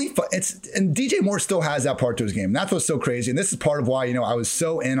 Look, and DJ Moore still has that part to his game. And that's what's so crazy. And this is part of why, I was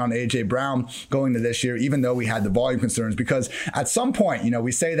so in on AJ Brown going to this year, even though we had the volume concerns, because at some point,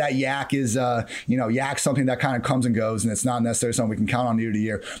 we say that yak is, yak's something that kind of comes and goes, and it's not necessarily something we can count on year to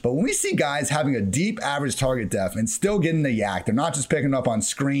year. But when we see guys having a deep average target depth and still getting the yak, they're not just picking it up on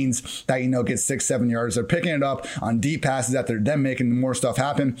screens that, get 6-7 yards. They're picking it up on deep passes that they're then making more stuff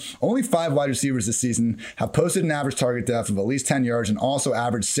happen. Only 5 wide receivers this season have posted an average target depth of at least 10 yards and also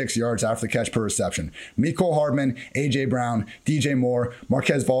averaged 6 yards after the catch per reception. Mecole Hardman, A.J. Brown, DJ Moore,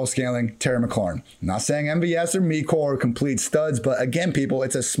 Marquez Valdes-Scantling, Terry McLaurin. I'm not saying MVS or Mecole are complete studs, but again, people,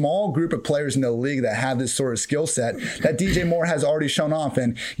 it's a small group of players in the league that have this sort of skill set that DJ Moore has already shown off.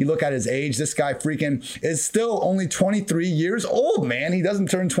 And you look at his age, this guy freaking is still only 23 years old, man. He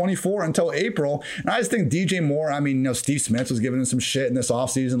doesn't turn 24 until April. And I just think DJ Moore, Steve Smith was giving him some shit in this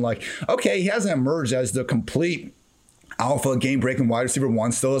offseason. Like, okay, he hasn't emerged as the complete alpha game-breaking wide receiver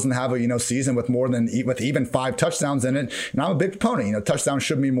one, still doesn't have a season with even 5 touchdowns in it. And I'm a big proponent. Touchdowns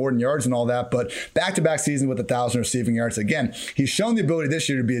should mean more than yards and all that, but back-to-back season with 1,000 receiving yards. Again, he's shown the ability this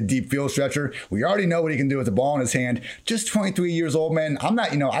year to be a deep field stretcher. We already know what he can do with the ball in his hand. Just 23 years old, man. I'm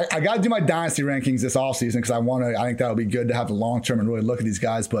not, I got to do my dynasty rankings this offseason because I think that'll be good to have the long term and really look at these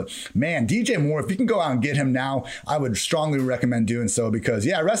guys. But man, DJ Moore, if you can go out and get him now, I would strongly recommend doing so because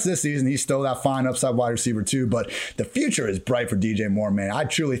rest of this season he's still that fine upside wide receiver too. But the future is bright for DJ Moore, man. I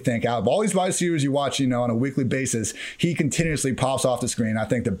truly think out of all these wide receivers you watch, on a weekly basis, he continuously pops off the screen. I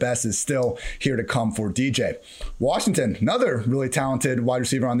think the best is still here to come for DJ. Washington, another really talented wide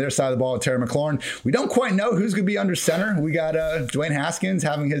receiver on their side of the ball, Terry McLaurin. We don't quite know who's going to be under center. We got Dwayne Haskins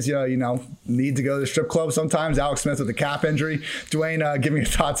having his, need to go to the strip club sometimes. Alex Smith with a calf injury. Dwayne, give me your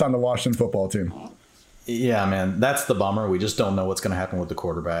thoughts on the Washington football team. Yeah, man, that's the bummer. We just don't know what's going to happen with the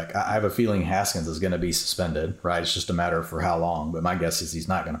quarterback. I have a feeling Haskins is going to be suspended, right? It's just a matter of for how long. But my guess is he's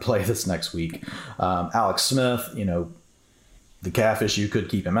not going to play this next week. Alex Smith, the calf issue could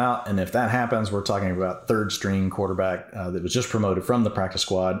keep him out. And if that happens, we're talking about third string quarterback that was just promoted from the practice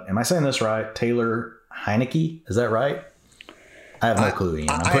squad. Am I saying this right? Taylor Heinicke? Is that right? I have no clue, Ian.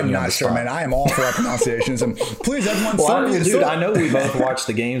 I am not sure, man. I am all for our pronunciations. And please, everyone, I know we both watch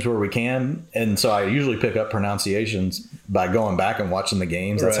the games where we can. And so I usually pick up pronunciations by going back and watching the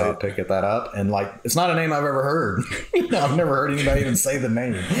games. That's how I pick that up. And it's not a name I've ever heard. I've never heard anybody even say the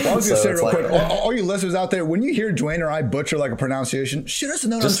name. I was going to say real quick, all you listeners out there, when you hear Dwayne or I butcher a pronunciation, shoot us a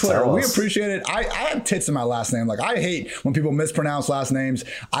note on Twitter. We appreciate it. I have tits in my last name. I hate when people mispronounce last names.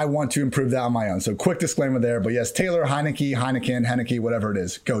 I want to improve that on my own. So quick disclaimer there. But yes, Taylor Heinicke, Heineke, whatever it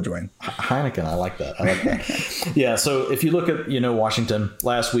is. Go, Dwayne. Heineken. I like that. Yeah. So if you look at, Washington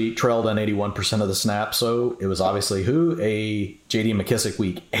last week trailed on 81% of the snaps. So it was obviously a J.D. McKissick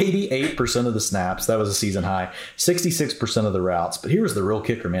week, 88% of the snaps. That was a season high, 66% of the routes. But here's the real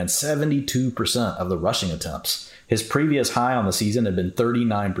kicker, man, 72% of the rushing attempts. His previous high on the season had been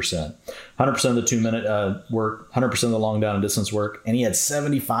 39%, 100% of the 2-minute work, 100% of the long down and distance work, and he had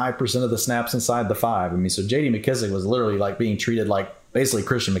 75% of the snaps inside the 5. I mean, so J.D. McKissick was literally being treated like basically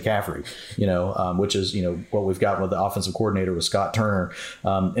Christian McCaffrey, which is, what we've got with the offensive coordinator with Scott Turner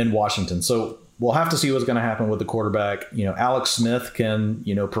in Washington. So we'll have to see what's going to happen with the quarterback. Alex Smith can,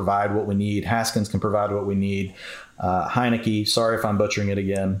 provide what we need. Haskins can provide what we need. Heineke, sorry if I'm butchering it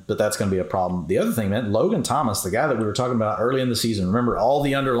again, but that's going to be a problem. The other thing, man, Logan Thomas, the guy that we were talking about early in the season, remember all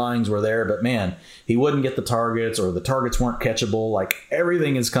the underlyings were there, but man, he wouldn't get the targets or the targets weren't catchable.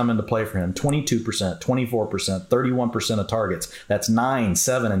 Everything has come into play for him. 22%, 24%, 31% of targets. That's 9,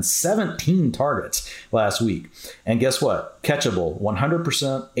 7, and 17 targets last week. And guess what? Catchable, 100%,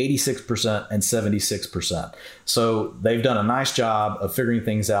 86%, and 76%. So they've done a nice job of figuring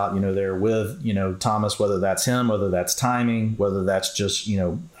things out, there with, Thomas, whether that's him, whether that's timing, whether that's just,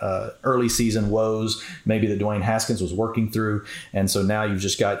 early season woes, maybe that Dwayne Haskins was working through. And so now you've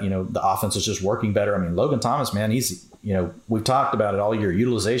just got, the offense is just working better. I mean, Logan Thomas, man, he's, we've talked about it all year.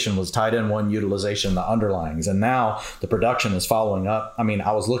 Utilization was tight end one utilization, the underlyings. And now the production is following up. I mean,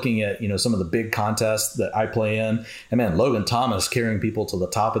 I was looking at, some of the big contests that I play in. And man, Logan Thomas carrying people to the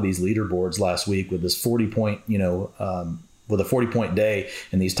top of these leaderboards last week with this 40-point, with a 40-point day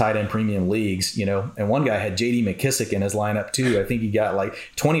in these tight end premium leagues, and one guy had J.D. McKissick in his lineup too. I think he got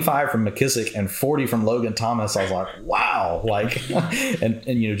 25 from McKissick and 40 from Logan Thomas. I was like, wow,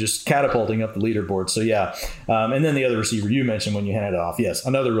 and just catapulting up the leaderboard. So yeah. And then the other receiver you mentioned when you handed it off. Yes.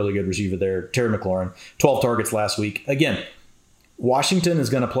 Another really good receiver there, Terry McLaurin, 12 targets last week. Again, Washington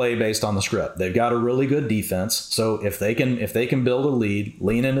is going to play based on the script. They've got a really good defense. So if they can build a lead,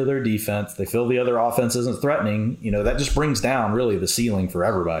 lean into their defense, they feel the other offense isn't threatening, that just brings down really the ceiling for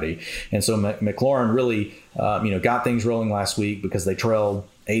everybody. And so McLaurin really, got things rolling last week because they trailed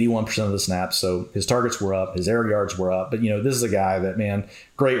 81% of the snaps. So his targets were up, his air yards were up. But, this is a guy that, man,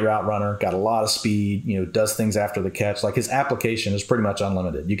 great route runner, got a lot of speed, does things after the catch. His application is pretty much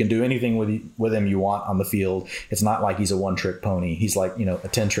unlimited. You can do anything with him you want on the field. It's not like he's a one-trick pony. He's a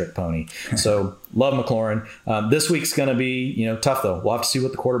 10-trick pony. So love McLaurin. This week's going to be, tough, though. We'll have to see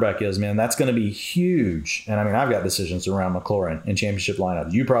what the quarterback is, man. That's going to be huge. And, I mean, I've got decisions around McLaurin in championship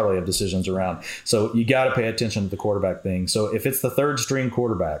lineup. You probably have decisions around. So you got to pay attention to the quarterback thing. So if it's the third-string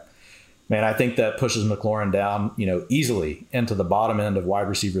quarterback, man, I think that pushes McLaurin down, easily into the bottom end of wide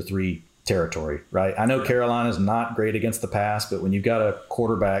receiver 3 territory, right? I know Carolina's not great against the pass, but when you've got a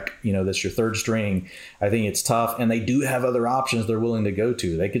quarterback, that's your third string, I think it's tough. And they do have other options they're willing to go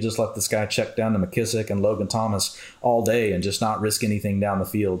to. They could just let this guy check down to McKissick and Logan Thomas all day and just not risk anything down the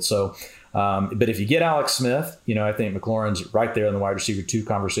field. So, but if you get Alex Smith, I think McLaurin's right there in the wide receiver 2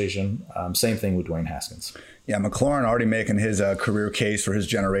 conversation. Same thing with Dwayne Haskins. Yeah, McLaurin already making his career case for his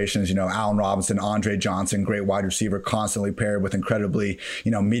generations. You know, Allen Robinson, Andre Johnson, great wide receiver, constantly paired with incredibly,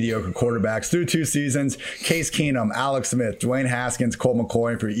 mediocre quarterbacks through 2 seasons. Case Keenum, Alex Smith, Dwayne Haskins, Colt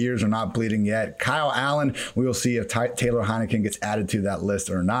McCoy, for ears are not bleeding yet. Kyle Allen, we will see if Taylor Heineken gets added to that list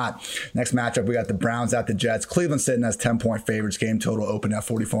or not. Next matchup, we got the Browns at the Jets. Cleveland sitting as 10-point favorites. Game total open at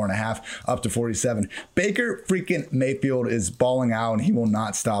 44.5, up to 47. Baker freaking Mayfield is balling out, and he will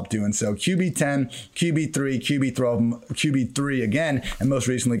not stop doing so. QB 10, QB 3, QB 12, QB 3 again, and most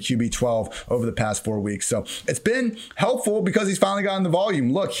recently QB 12 over the past 4 weeks. So it's been helpful because he's finally gotten the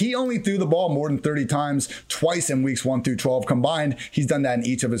volume. Look, he only threw the ball more than 30 times twice in weeks 1 through 12 combined. He's done that in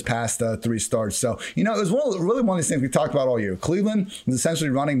each of his past 3 starts. So, it was really one of these things we talked about all year. Cleveland was essentially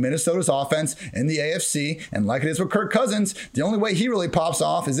running Minnesota's offense in the AFC, and like it is with Kirk Cousins, the only way he really pops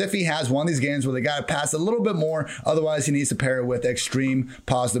off is if he has one of these games where they got to pass a little bit more. Otherwise, he needs to pair it with extreme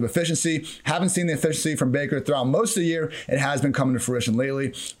positive efficiency. Haven't seen the efficiency from Baker throughout most of the year. It has been coming to fruition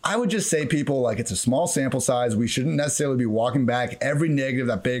lately. I would just say, people, like, it's a small sample size. We shouldn't necessarily be walking back every negative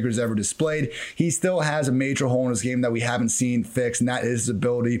that Baker's ever displayed. He still has a major hole in his game that we haven't seen fixed, and that is his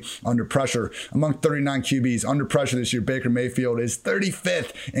ability under pressure. Among 39 QBs under pressure this year, Baker Mayfield is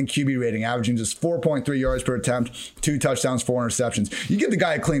 35th in QB rating, averaging just 4.3 yards per attempt, 2 touchdowns, 4 interceptions. You give the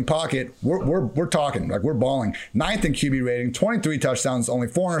guy a clean pocket, we're talking, like, we're balling. 9th in QB rating, 23 touchdowns, only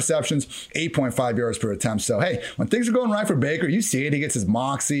 4 interceptions, 8.5 yards per attempt. So, hey, when things are going right for Baker, you see it. He gets his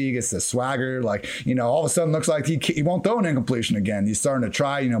moxie, he gets the swagger. Like, all of a sudden looks like he won't throw an incompletion again. He's starting to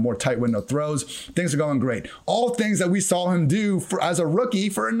try, more tight window throws. Things are going great. All things that we saw him do as a rookie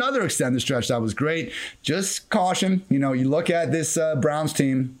for another extended stretch that was great. Just caution, you look at this Browns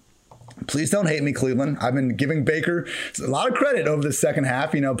team. Please don't hate me, Cleveland. I've been giving Baker a lot of credit over the second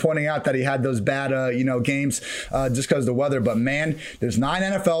half, pointing out that he had those bad, games just because of the weather. But, man, there's 9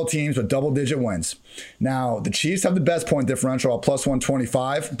 NFL teams with double-digit wins. Now, the Chiefs have the best point differential at plus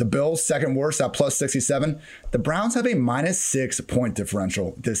 125. The Bills, second worst at plus 67. The Browns have a minus 6 point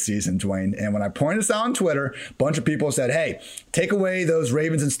differential this season, Dwayne. And when I pointed this out on Twitter, a bunch of people said, hey, take away those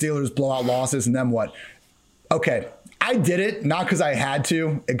Ravens and Steelers blowout losses, and then what? Okay. I did it, not because I had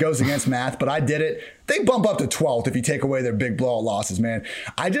to. It goes against math, but I did it. They bump up to 12th if you take away their big blowout losses, man.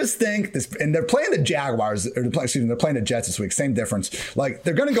 I just think this, and they're playing the Jaguars, or they're playing the Jets this week. Same difference. Like,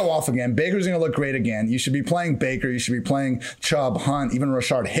 they're going to go off again. Baker's going to look great again. You should be playing Baker. You should be playing Chubb, Hunt, even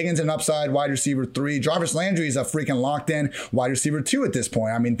Rashard Higgins an upside, wide receiver 3. Jarvis Landry is a freaking locked in wide receiver 2 at this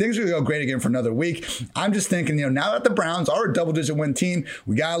point. I mean, things are going to go great again for another week. I'm just thinking, now that the Browns are a double-digit win team,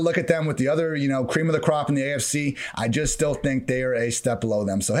 we got to look at them with the other, cream of the crop in the AFC. I just still think they are a step below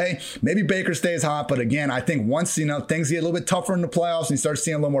them. So, hey, maybe Baker stays hot, but again, I think once, things get a little bit tougher in the playoffs and you start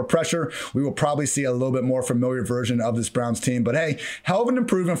seeing a little more pressure, we will probably see a little bit more familiar version of this Browns team. But hey, hell of an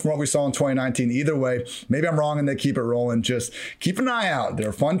improvement from what we saw in 2019. Either way, maybe I'm wrong and they keep it rolling. Just keep an eye out. They're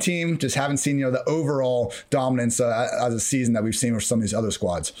a fun team. Just haven't seen, the overall dominance as a season that we've seen with some of these other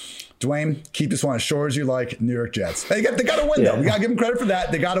squads. Dwayne, keep this one as short as you like. New York Jets. They got to win, though. We got to give them credit for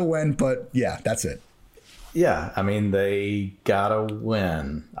that. They got to win, but yeah, that's it. Yeah, I mean, they gotta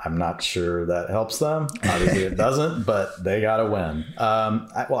win. I'm not sure that helps them. Obviously, it doesn't, but they gotta win.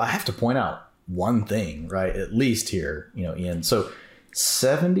 I have to point out one thing, right? At least here, Ian. So,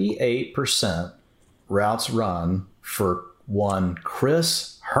 78% routes run for one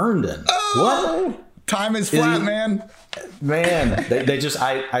Chris Herndon. Oh, what? Time is flat, man. Man, they just.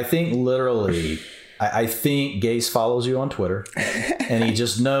 I think literally. I think Gase follows you on Twitter, and he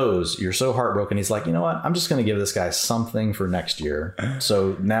just knows you're so heartbroken. He's like, you know what? I'm just going to give this guy something for next year.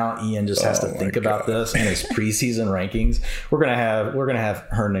 So now Ian just has to think about this in his preseason rankings. We're gonna have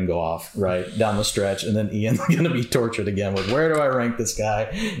Herndon go off right down the stretch, and then Ian's going to be tortured again with where do I rank this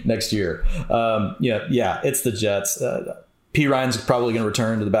guy next year? It's the Jets. P. Ryan's probably going to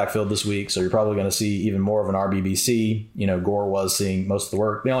return to the backfield this week, so you're probably going to see even more of an RBBC. Gore was seeing most of the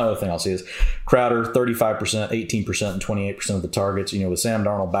work. The only other thing I'll see is Crowder, 35%, 18%, and 28% of the targets. With Sam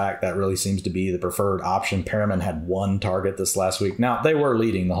Darnold back, that really seems to be the preferred option. Perriman had 1 target this last week. Now, they were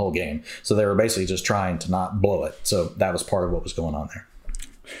leading the whole game, so they were basically just trying to not blow it. So that was part of what was going on there.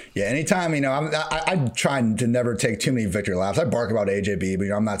 Yeah, anytime, I'm trying to never take too many victory laps. I bark about AJB,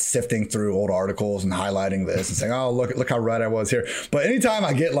 but I'm not sifting through old articles and highlighting this and saying, oh, look how right I was here. But anytime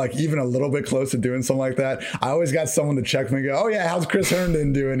I get even a little bit close to doing something like that, I always got someone to check me and go, oh yeah, how's Chris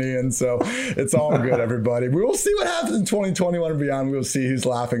Herndon doing, Ian? So it's all good, everybody. We will see what happens in 2021 and beyond. We'll see who's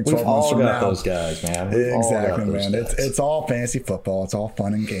laughing 12 months from now. We've all got those guys, man. Exactly, man. It's all fantasy football. It's all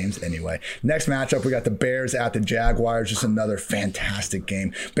fun and games anyway. Next matchup, we got the Bears at the Jaguars. Just another fantastic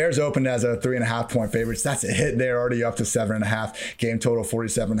game. Bears opened as a 3.5 point favorites. That's a hit there, already up to 7.5. Game total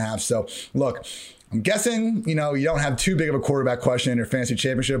 47.5. So look, I'm guessing, you don't have too big of a quarterback question in your fantasy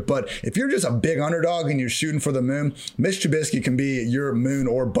championship, but if you're just a big underdog and you're shooting for the moon, Mitch Trubisky can be your moon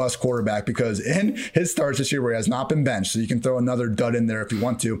or bust quarterback, because in his starts this year where he has not been benched, so you can throw another dud in there if you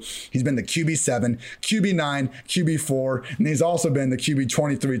want to, he's been the QB7, QB9, QB4, and he's also been the QB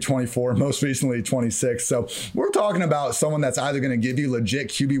 23, 24, most recently 26. So we're talking about someone that's either going to give you legit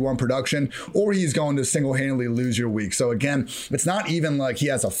QB1 production, or he's going to single-handedly lose your week. So again, it's not even like he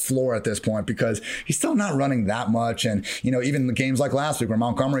has a floor at this point, because he's still not running that much. And, even the games like last week where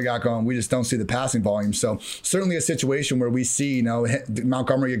Montgomery got going, we just don't see the passing volume. So certainly a situation where we see,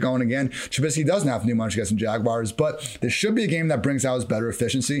 Montgomery get going again. Trubisky doesn't have to do much against some Jaguars, but this should be a game that brings out his better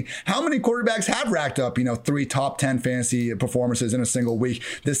efficiency. How many quarterbacks have racked up, 3 top 10 fantasy performances in a single week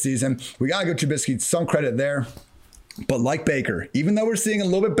this season? We got to give Trubisky some credit there. But like Baker, even though we're seeing a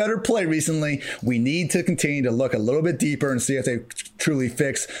little bit better play recently, we need to continue to look a little bit deeper and see if they truly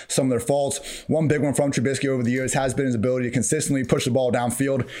fix some of their faults. One big one from Trubisky over the years has been his ability to consistently push the ball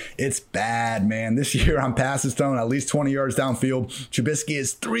downfield. It's bad, man. This year on passes thrown at least 20 yards downfield, Trubisky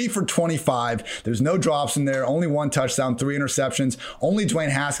is 3 for 25. There's no drops in there, only 1 touchdown, 3 interceptions. Only Dwayne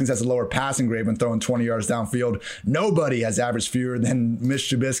Haskins has a lower passing grade when throwing 20 yards downfield. Nobody has averaged fewer than Mitch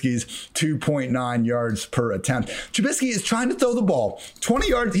Trubisky's 2.9 yards per attempt. Trubisky is trying to throw the ball 20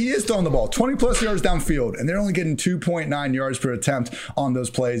 yards. He is throwing the ball 20 plus yards downfield, and they're only getting 2.9 yards per attempt on those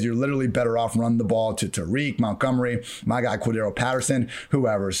plays. You're literally better off running the ball to Tariq, Montgomery, my guy Cordero Patterson,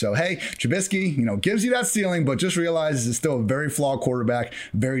 whoever. So, hey, Trubisky, gives you that ceiling, but just realize it's still a very flawed quarterback,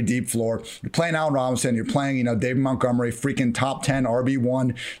 very deep floor. You're playing Allen Robinson. You're playing, David Montgomery, freaking top 10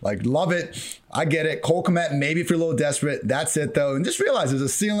 RB1. Like, love it. I get it. Cole Kmet, maybe if you're a little desperate. That's it, though. And just realize there's a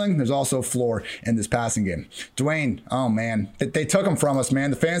ceiling. There's also a floor in this passing game. Dwayne, oh, man. They took him from us,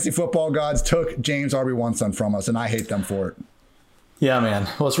 man. The fantasy football gods took James RB1 son from us, and I hate them for it. Yeah, man.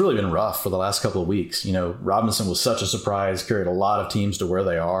 Well, it's really been rough for the last couple of weeks. Robinson was such a surprise, carried a lot of teams to where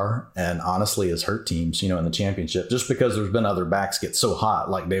they are, and honestly has hurt teams, in the championship, just because there's been other backs get so hot,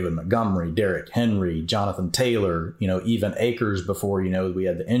 like David Montgomery, Derrick Henry, Jonathan Taylor, even Akers before, we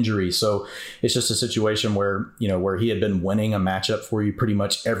had the injury. So it's just a situation where, where he had been winning a matchup for you pretty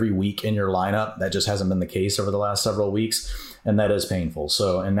much every week in your lineup. That just hasn't been the case over the last several weeks. And that is painful.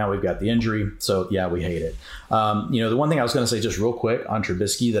 So, and now we've got the injury. So yeah, we hate it. The one thing I was going to say just real quick on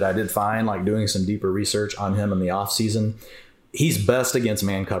Trubisky that I did find, like doing some deeper research on him in the offseason, he's best against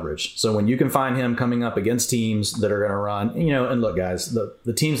man coverage. So when you can find him coming up against teams that are going to run, and look, guys,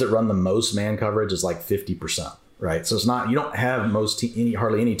 the teams that run the most man coverage is like 50%. Right. So it's not, you don't have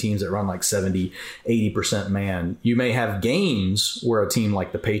hardly any teams that run like 70, 80% man. You may have games where a team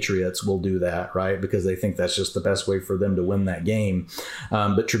like the Patriots will do that, right? Because they think that's just the best way for them to win that game.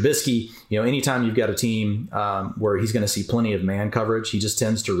 But Trubisky, anytime you've got a team where he's going to see plenty of man coverage, he just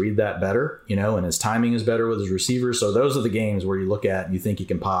tends to read that better, and his timing is better with his receivers. So those are the games where you look at and you think he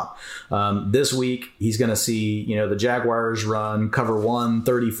can pop. This week, he's going to see, the Jaguars run cover 1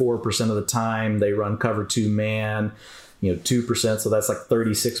 34% of the time. They run cover 2 man. 2%. So that's like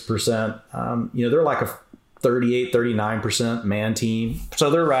 36%. They're like a 38, 39% man team. So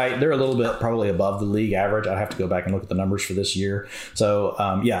they're right. They're a little bit probably above the league average. I'd have to go back and look at the numbers for this year. So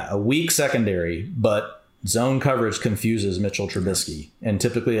a weak secondary, but zone coverage confuses Mitchell Trubisky. And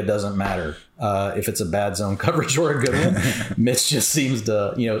typically it doesn't matter if it's a bad zone coverage or a good one. Mitch just seems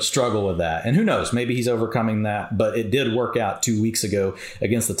to, struggle with that. And who knows, maybe he's overcoming that. But it did work out 2 weeks ago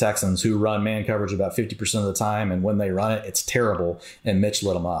against the Texans, who run man coverage about 50% of the time. And when they run it, it's terrible. And Mitch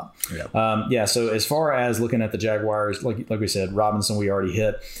lit them up. Yeah. So as far as looking at the Jaguars, like we said, Robinson, we already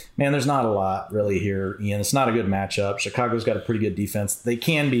hit. Man, there's not a lot really here, Ian. It's not a good matchup. Chicago's got a pretty good defense. They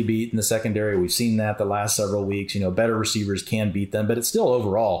can be beat in the secondary. We've seen that the last several weeks. Better receivers can beat them, but it's still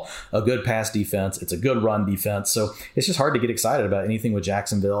overall a good pass defense. It's a good run defense. So it's just hard to get excited about anything with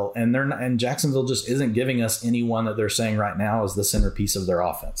Jacksonville. And Jacksonville just isn't giving us anyone that they're saying right now is the centerpiece of their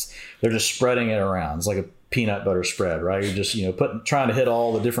offense. They're just spreading it around. It's like a peanut butter spread, right? You're just, trying to hit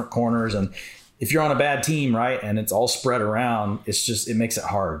all the different corners. And if you're on a bad team, right, and it's all spread around, it makes it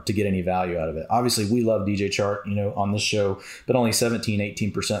hard to get any value out of it. Obviously, we love DJ Chark, on this show, but only 17,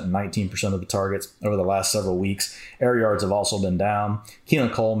 18%, and 19% of the targets over the last several weeks. Air yards have also been down.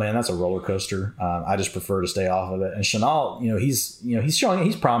 Keelan Cole, man, that's a roller coaster. I just prefer to stay off of it. And Shenault, he's showing,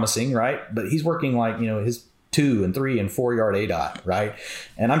 he's promising, right, but he's working like, his 2 and 3 and 4 yard ADOT, right?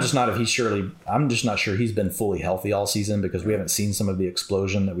 And I'm just not sure he's been fully healthy all season, because we haven't seen some of the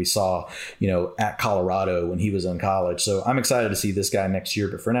explosion that we saw, at Colorado when he was in college. So I'm excited to see this guy next year.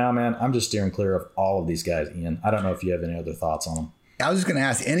 But for now, man, I'm just steering clear of all of these guys, Ian. I don't know if you have any other thoughts on them. I was just going to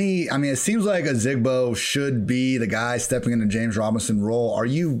ask it seems like Ozigbo should be the guy stepping into James Robinson role. Are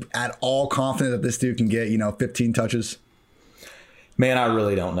you at all confident that this dude can get, 15 touches? Man, I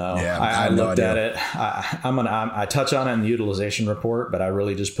really don't know. Yeah, I looked at it. I touch on it in the utilization report, but I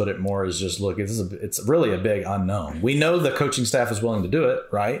really just put it more as just look. It's really a big unknown. We know the coaching staff is willing to do it,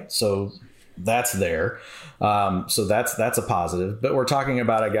 right? So that's there. So that's a positive. But we're talking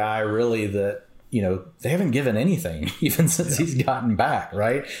about a guy really that they haven't given anything even since he's gotten back,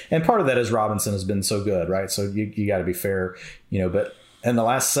 right? And part of that is Robinson has been so good, right? So you got to be fair, but. In the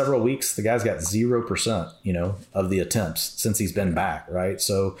last several weeks, the guy's got 0%, of the attempts since he's been back, right?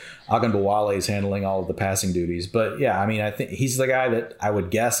 So Ogunbowale is handling all of the passing duties. But yeah, I think he's the guy that I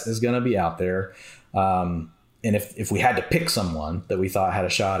would guess is going to be out there. And if we had to pick someone that we thought had a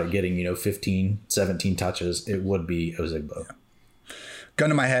shot at getting, 15, 17 touches, it would be Ozigbo. Yeah. Gun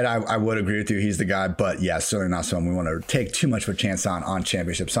to my head, I would agree with you. He's the guy, but yeah, certainly not someone we want to take too much of a chance on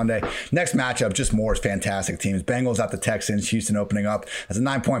Championship Sunday. Next matchup, just more fantastic teams. Bengals at the Texans, Houston opening up as a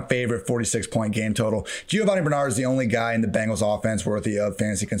 9-point favorite, 46-point game total. Giovanni Bernard is the only guy in the Bengals offense worthy of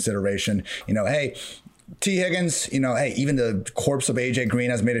fantasy consideration. Hey, T. Higgins, even the corpse of A.J. Green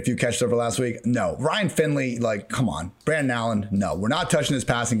has made a few catches over last week. No. Ryan Finley, come on. Brandon Allen, no. We're not touching his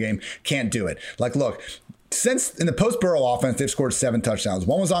passing game. Can't do it. Look. Since in the post-Burrow offense, they've scored 7 touchdowns.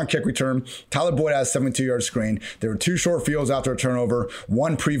 One was on kick return. Tyler Boyd has a 72-yard screen. There were 2 short fields after a turnover,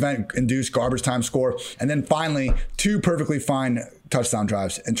 1 prevent-induced garbage time score, and then finally 2 perfectly fine touchdown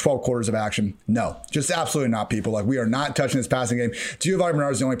drives and 12 quarters of action. No, just absolutely not, people. We are not touching this passing game. Giovanni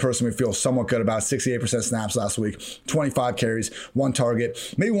Bernard is the only person we feel somewhat good about. 68% snaps last week, 25 carries, 1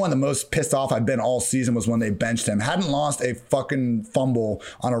 target. Maybe one of the most pissed off I've been all season was when they benched him. Hadn't lost a fucking fumble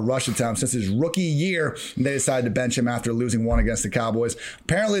on a rush attempt since his rookie year. And they decided to bench him after losing 1 against the Cowboys.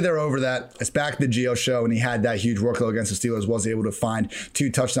 Apparently they're over that. It's back to the Gio show, and he had that huge workload against the Steelers. Was able to find 2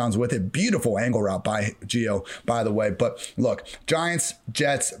 touchdowns with it. Beautiful angle route by Gio, by the way. But look, Giants,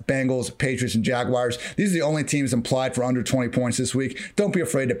 Jets, Bengals, Patriots, and Jaguars. These are the only teams implied for under 20 points this week. Don't be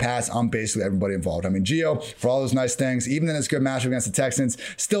afraid to pass on basically everybody involved. Gio, for all those nice things, even in this good matchup against the Texans,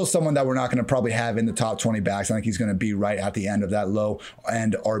 still someone that we're not going to probably have in the top 20 backs. I think he's going to be right at the end of that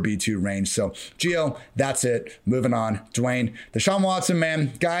low-end RB2 range. So, Gio, that's it. Moving on. Dwayne, Deshaun Watson,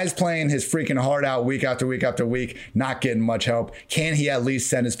 man, guy's playing his freaking heart out week after week after week, not getting much help. Can he at least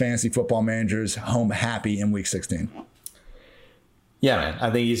send his fantasy football managers home happy in week 16? Yeah, man. I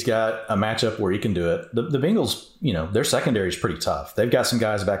think he's got a matchup where he can do it. The Bengals, their secondary is pretty tough. They've got some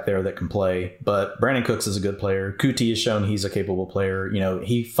guys back there that can play, but Brandon Cooks is a good player. Kuti has shown he's a capable player.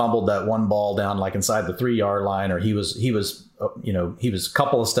 He fumbled that one ball down inside the 3-yard line, or he was a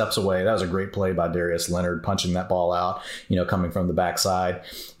couple of steps away. That was a great play by Darius Leonard, punching that ball out, coming from the backside.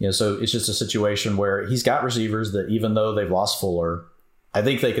 So it's just a situation where he's got receivers that, even though they've lost Fuller, I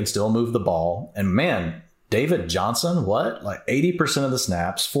think they can still move the ball. And man, David Johnson, 80% of the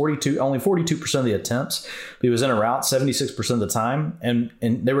snaps, only 42% of the attempts. He was in a route 76% of the time. And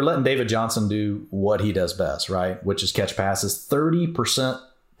they were letting David Johnson do what he does best, right? Which is catch passes, 30%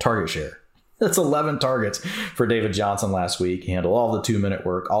 target share. That's 11 targets for David Johnson last week. He handled all the 2-minute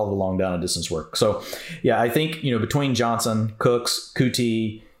work, all the long down and distance work. So yeah, I think, between Johnson, Cooks,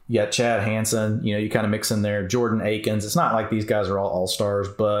 Kuti, you got Chad Hansen, you kind of mix in there, Jordan Akins. It's not like these guys are all stars,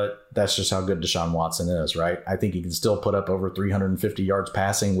 but that's just how good Deshaun Watson is, right? I think he can still put up over 350 yards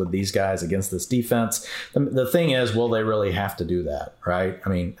passing with these guys against this defense. The thing is, will they really have to do that, right?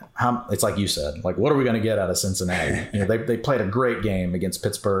 It's like you said, what are we going to get out of Cincinnati? They played a great game against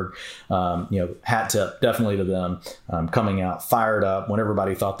Pittsburgh. Hat tip definitely to them, coming out fired up when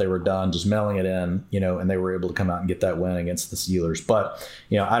everybody thought they were done, just mailing it in, and they were able to come out and get that win against the Steelers. But,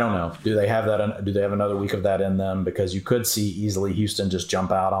 I don't know. Do they have that? Do they have another week of that in them? Because you could see easily Houston just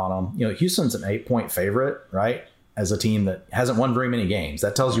jump out on them. Houston's an 8-point favorite, right? As a team that hasn't won very many games.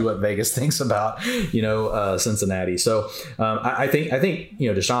 That tells you what Vegas thinks about, Cincinnati. So I think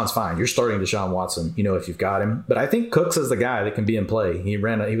Deshaun's fine. You're starting Deshaun Watson, if you've got him. But I think Cooks is the guy that can be in play. He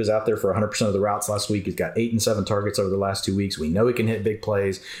was out there for 100% of the routes last week. He's got 8 and 7 targets over the last 2 weeks. We know he can hit big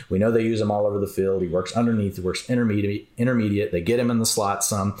plays. We know they use him all over the field. He works underneath. He works intermediate. They get him in the slot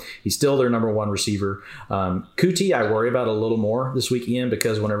some. He's still their number 1 receiver. Kuti, I worry about a little more this week, Ian,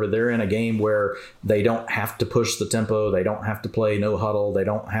 because whenever they're in a game where they don't have to push the tempo. They don't have to play no huddle. They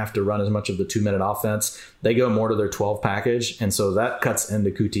don't have to run as much of the 2-minute offense. They go more to their 12 package. And so that cuts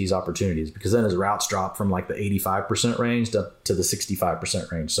into Coutie's opportunities, because then his routes drop from like the 85% range to the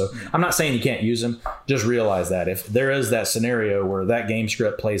 65% range. So I'm not saying you can't use him. Just realize that if there is that scenario where that game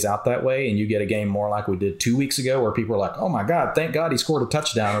script plays out that way and you get a game more like we did 2 weeks ago where people are like, oh my God, thank God he scored a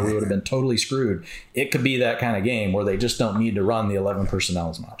touchdown or we would have been totally screwed. It could be that kind of game where they just don't need to run the 11 personnel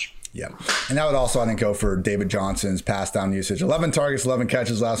as much. Yeah. And that would also, I think, go for David Johnson's pass down usage. 11 targets, 11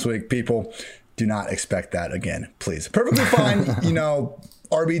 catches last week. People, do not expect that again, please. Perfectly fine,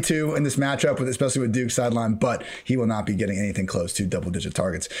 RB2 in this matchup, especially with Duke's sideline, but he will not be getting anything close to double-digit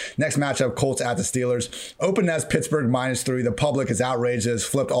targets. Next matchup, Colts at the Steelers. Open as Pittsburgh -3. The public is outraged. It's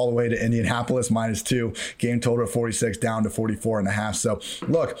flipped all the way to Indianapolis -2. Game total of 46 down to 44.5. So,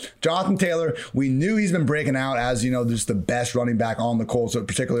 look, Jonathan Taylor, we knew he's been breaking out as, just the best running back on the Colts,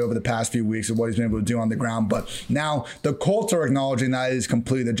 particularly over the past few weeks of what he's been able to do on the ground. But now the Colts are acknowledging that it is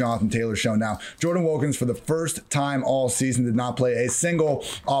completely the Jonathan Taylor show. Now, Jordan Wilkins, for the first time all season, did not play a single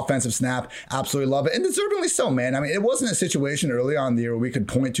offensive snap. Absolutely love it. And deservingly so, man. I mean, it wasn't a situation early on in the year where we could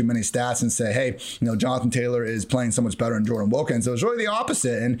point to many stats and say, hey, Jonathan Taylor is playing so much better than Jordan Wilkins. It was really the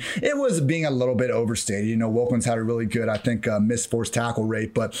opposite. And it was being a little bit overstated. Wilkins had a really good, I think, missed forced tackle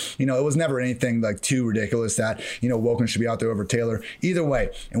rate, but, it was never anything like too ridiculous that, Wilkins should be out there over Taylor. Either way,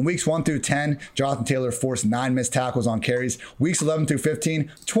 in weeks 1 through 10, Jonathan Taylor forced 9 missed tackles on carries. Weeks 11 through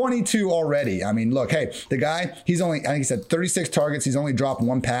 15, 22 already. I mean, look, hey, the guy, I think he said 36 targets. He's only dropped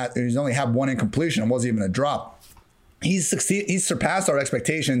one pass. He's only had one incompletion. It wasn't even a drop. He's surpassed our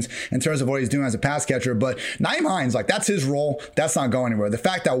expectations in terms of what he's doing as a pass catcher, but Nyheim Hines, that's his role. That's not going anywhere. The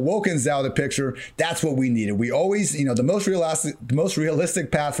fact that Wilkins is out of the picture, that's what we needed. We always, the most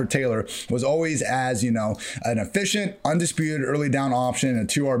realistic path for Taylor was always as, an efficient, undisputed early down option in a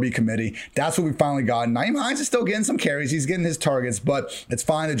 2 RB committee. That's what we finally got. Nyheim Hines is still getting some carries. He's getting his targets, but it's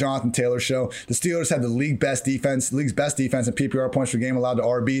fine. The Jonathan Taylor show. The Steelers have the league's best defense in PPR points per game allowed to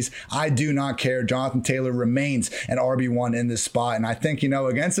RBs. I do not care. Jonathan Taylor remains an RB1 in this spot. And I think,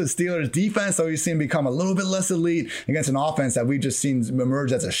 against the Steelers defense, though, we've seen become a little bit less elite against an offense that we've just seen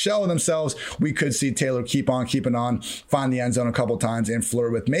emerge as a shell of themselves. We could see Taylor keep on keeping on, find the end zone a couple times, and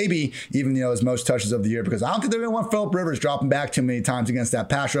flirt with maybe even, his most touches of the year, because I don't think they're going to want Phillip Rivers dropping back too many times against that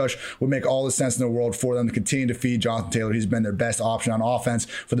pass rush. Would make all the sense in the world for them to continue to feed Jonathan Taylor. He's been their best option on offense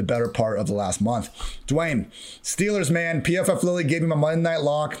for the better part of the last month. Dwayne, Steelers, man, PFF Lily gave him a Monday night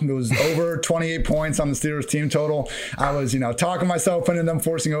lock. It was over 28 points on the Steelers team total. I was, talking myself into them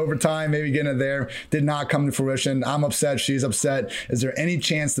forcing overtime, maybe getting it there. Did not come to fruition. I'm upset. She's upset. Is there any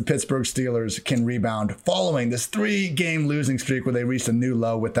chance the Pittsburgh Steelers can rebound following this 3-game losing streak where they reached a new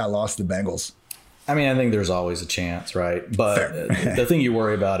low with that loss to the Bengals? I mean, I think there's always a chance, right? But the thing you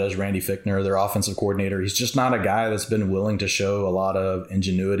worry about is Randy Fichtner, their offensive coordinator. He's just not a guy that's been willing to show a lot of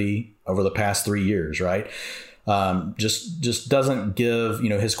ingenuity over the past 3 years, right? Just doesn't give,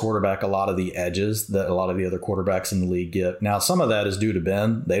 his quarterback a lot of the edges that a lot of the other quarterbacks in the league get. Now, some of that is due to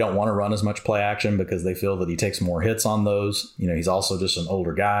Ben. They don't want to run as much play action because they feel that he takes more hits on those. He's also just an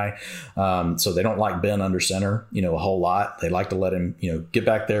older guy. So they don't like Ben under center, a whole lot. They like to let him, get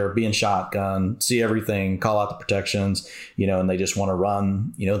back there, be in shotgun, see everything, call out the protections, and they just want to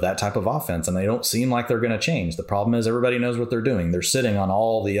run, that type of offense. And they don't seem like they're going to change. The problem is everybody knows what they're doing. They're sitting on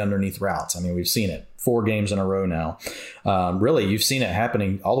all the underneath routes. I mean, we've seen it 4 games in a row now. Really, you've seen it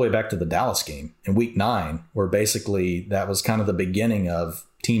happening all the way back to the Dallas game in week 9, where basically that was kind of the beginning of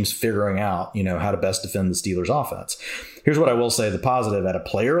teams figuring out, how to best defend the Steelers offense. Here's what I will say, the positive at a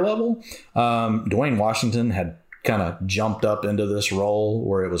player level. Dwayne Washington had kind of jumped up into this role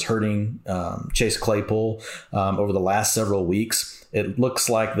where it was hurting Chase Claypool over the last several weeks. It looks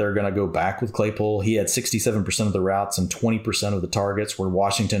like they're going to go back with Claypool. He had 67% of the routes and 20% of the targets, where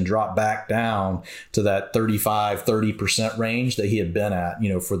Washington dropped back down to that 35-30% range that he had been at,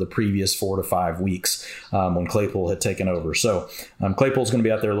 for the previous 4 to 5 weeks when Claypool had taken over. So Claypool's going to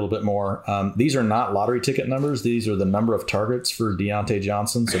be out there a little bit more. These are not lottery ticket numbers. These are the number of targets for Deontay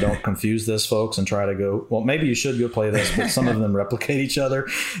Johnson. So don't confuse this, folks, and try to go, well, maybe you should go play this, but some of them replicate each other.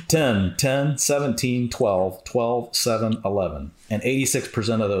 10, 17, 12, 12, 7, 11. And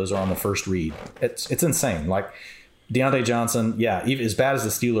 86% of those are on the first read. It's insane. Like Deontay Johnson, yeah, even as bad as the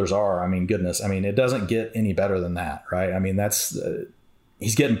Steelers are, I mean, goodness, I mean, it doesn't get any better than that, right? I mean, that's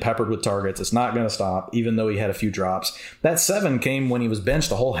he's getting peppered with targets. It's not going to stop, even though he had a few drops. That 7 came when he was benched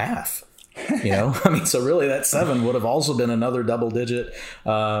the whole half. I mean, so really that 7 would have also been another double digit,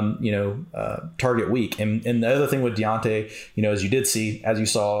 target week. And the other thing with Deontay, as you did see, as you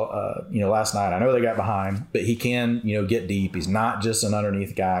saw, last night, I know they got behind, but he can, get deep. He's not just an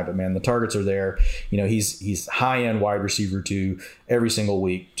underneath guy, but man, the targets are there. He's high end wide receiver 2 every single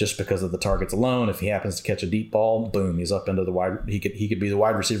week just because of the targets alone. If he happens to catch a deep ball, boom, he's up into the wide. He could be the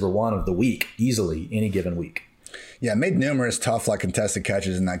wide receiver 1 of the week easily any given week. Yeah, made numerous tough, contested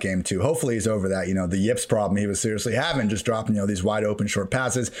catches in that game, too. Hopefully he's over that, the yips problem he was seriously having, just dropping, these wide open short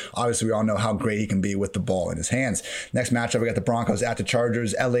passes. Obviously, we all know how great he can be with the ball in his hands. Next matchup, we got the Broncos at the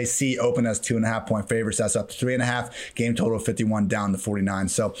Chargers. LAC open as 2.5-point favorites. That's up to 3.5. Game total 51 down to 49.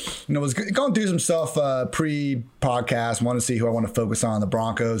 So, was going through some stuff pre-podcast. Want to see who I want to focus on the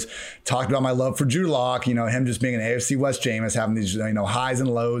Broncos. Talked about my love for Drew Lock, him just being an AFC West Jameis, having these, highs and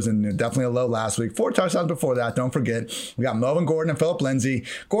lows, and definitely a low last week. 4 touchdowns before that. Don't forget. We got Melvin Gordon and Phillip Lindsay.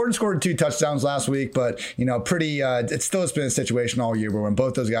 Gordon scored 2 touchdowns last week, but it still has been a situation all year where when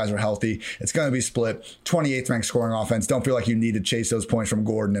both those guys are healthy, it's going to be split. 28th ranked scoring offense. Don't feel like you need to chase those points from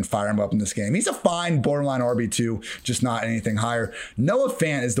Gordon and fire him up in this game. He's a fine borderline RB2, just not anything higher. Noah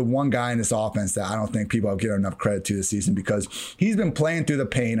Fant is the one guy in this offense that I don't think people give enough credit to this season because he's been playing through the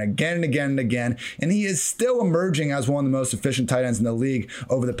pain again and again and again, and he is still emerging as one of the most efficient tight ends in the league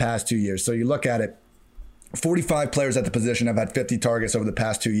over the past 2 years. So you look at it, 45 players at the position have had 50 targets over the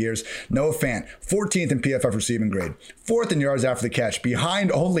past 2 years. Noah Fant, 14th in PFF receiving grade, 4th in yards after the catch,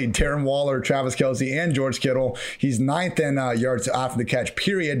 behind only Darren Waller, Travis Kelce, and George Kittle. He's 9th in yards after the catch,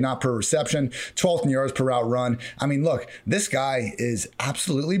 period, not per reception, 12th in yards per route run. I mean, look, this guy is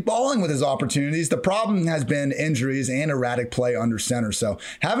absolutely balling with his opportunities. The problem has been injuries and erratic play under center. So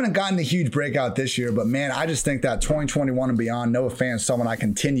haven't gotten a huge breakout this year, but man, I just think that 2021 and beyond, Noah Fant is someone I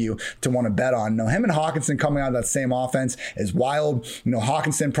continue to want to bet on. Him and Hawkinson coming out of that same offense is wild.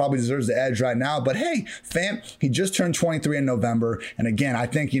 Hawkinson probably deserves the edge right now, but hey, Fant, he just turned 23 in November. And again, I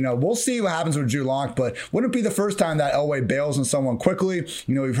think, we'll see what happens with Drew Lock, but wouldn't it be the first time that Elway bails on someone quickly?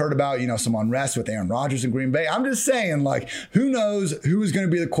 We've heard about, some unrest with Aaron Rodgers in Green Bay. I'm just saying, who knows who is going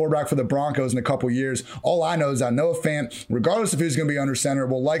to be the quarterback for the Broncos in a couple years? All I know is that Noah Fant, regardless of who's going to be under center,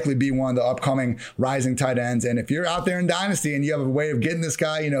 will likely be one of the upcoming rising tight ends. And if you're out there in Dynasty and you have a way of getting this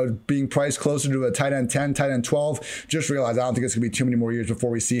guy, being priced closer to a tight end 10, tight end 12, just realize I don't think it's going to be too many more years before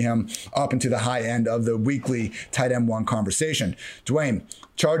we see him up into the high end of the weekly tight end 1 conversation. Dwayne,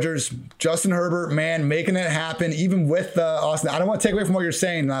 Chargers, Justin Herbert, man, making it happen, even with Austin. I don't want to take away from what you're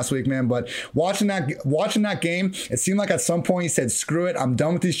saying last week, man, but watching that game, it seemed like at some point he said, screw it, I'm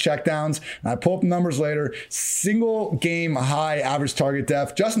done with these checkdowns. And I pull up the numbers later. Single game high average target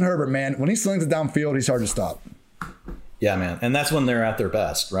depth. Justin Herbert, man, when he slings it downfield, he's hard to stop. Yeah, man. And that's when they're at their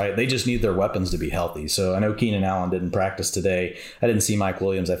best, right? They just need their weapons to be healthy. So I know Keenan Allen didn't practice today. I didn't see Mike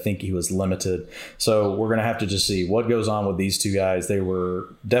Williams. I think he was limited. So we're going to have to just see what goes on with these two guys. They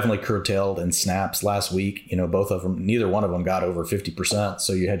were definitely curtailed in snaps last week. Both of them, neither one of them got over 50%.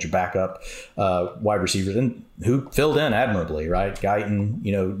 So you had your backup wide receivers and who filled in admirably, right?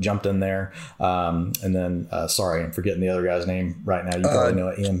 Guyton, jumped in there. And then, sorry, I'm forgetting the other guy's name right now. You probably know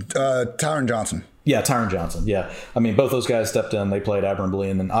it, Ian. Tyron Johnson. Yeah, Tyron Johnson. Yeah. I mean, both those guys stepped in. They played admirably.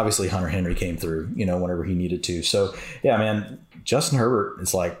 And then obviously Hunter Henry came through, whenever he needed to. So, yeah, man, Justin Herbert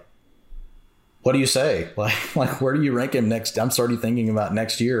is what do you say? Like, where do you rank him next? I'm starting thinking about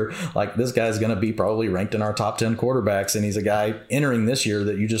next year. This guy's going to be probably ranked in our top 10 quarterbacks. And he's a guy entering this year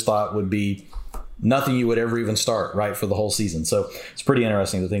that you just thought would be nothing you would ever even start, right, for the whole season. So it's pretty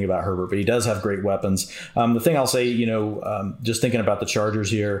interesting to think about Herbert, but he does have great weapons. The thing I'll say, just thinking about the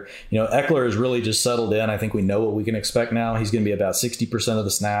Chargers here, Eckler has really just settled in. I think we know what we can expect now. He's going to be about 60% of the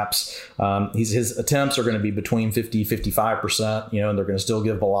snaps. His attempts are going to be between 50, 55%, and they're going to still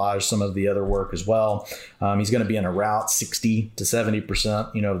give Balaj some of the other work as well. He's going to be in a route 60 to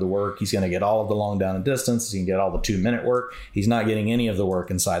 70%, of the work. He's going to get all of the long down and distance. He can get all the 2-minute work. He's not getting any of the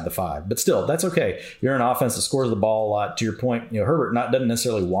work inside the 5, but still, that's okay. You're an offense that scores the ball a lot. To your point, Herbert doesn't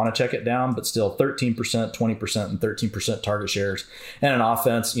necessarily want to check it down, but still 13%, 20%, and 13% target shares, and an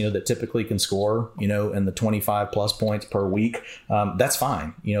offense, that typically can score, in the 25 plus points per week. That's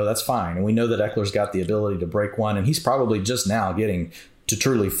fine. That's fine. And we know that Eckler's got the ability to break one, and he's probably just now getting to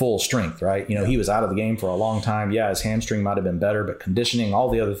truly full strength, right? He was out of the game for a long time. Yeah, his hamstring might have been better, but conditioning, all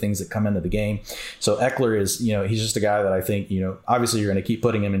the other things that come into the game. So Eckler is, he's just a guy that I think, obviously you're going to keep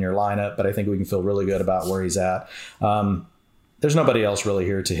putting him in your lineup, but I think we can feel really good about where he's at. there's nobody else really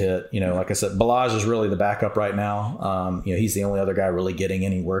here to hit. Like I said, Balaj is really the backup right now. He's the only other guy really getting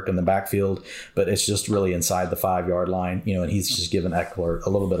any work in the backfield, but it's just really inside the 5-yard line, and he's just given Eckler a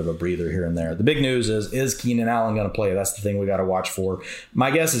little bit of a breather here and there. The big news is Keenan Allen going to play? That's the thing we got to watch for.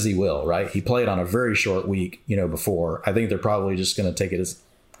 My guess is he will, right? He played on a very short week, before. I think they're probably just going to take it as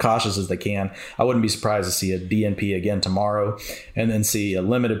cautious as they can. I wouldn't be surprised to see a DNP again tomorrow, and then see a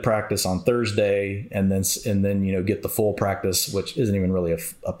limited practice on Thursday, and then get the full practice, which isn't even really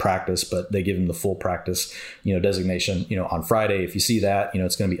a practice, but they give him the full practice designation on Friday. If you see that,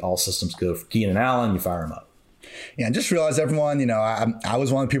 it's going to be all systems go for Keenan Allen. You fire him up. Yeah, and just realize, everyone, I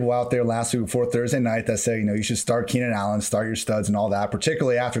was one of the people out there last week before Thursday night that said, you should start Keenan Allen, start your studs and all that,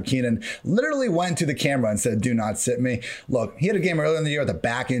 particularly after Keenan literally went to the camera and said, do not sit me. Look, he had a game earlier in the year with a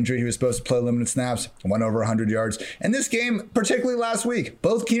back injury. He was supposed to play limited snaps, went over 100 yards. And this game, particularly last week,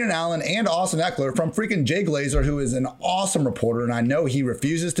 both Keenan Allen and Austin Eckler from freaking Jay Glazer, who is an awesome reporter, and I know he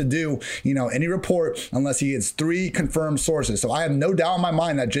refuses to do, any report unless he gets 3 confirmed sources. So I have no doubt in my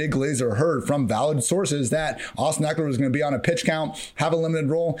mind that Jay Glazer heard from valid sources that Austin Eckler was going to be on a pitch count, have a limited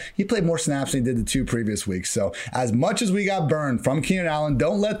role. He played more snaps than he did the 2 previous weeks. So as much as we got burned from Keenan Allen,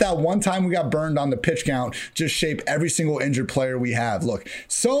 don't let that one time we got burned on the pitch count just shape every single injured player we have. Look,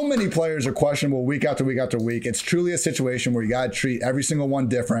 so many players are questionable week after week after week. It's truly a situation where you got to treat every single one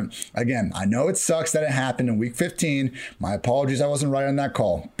different. Again, I know it sucks that it happened in week 15. My apologies, I wasn't right on that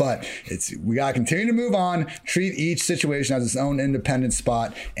call, but we got to continue to move on, treat each situation as its own independent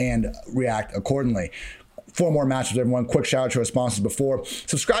spot, and react accordingly. 4 more matches, everyone. Quick shout out to our sponsors before.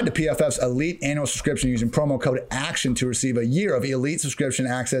 Subscribe to PFF's Elite annual subscription using promo code ACTION to receive a year of Elite subscription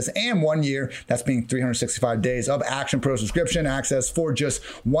access and 1 year, that's being 365 days of Action Pro subscription access for just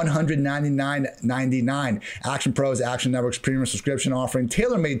 $199.99. Action Pro is Action Network's premium subscription offering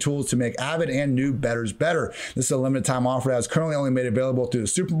tailor-made tools to make avid and new bettors better. This is a limited time offer that is currently only made available through the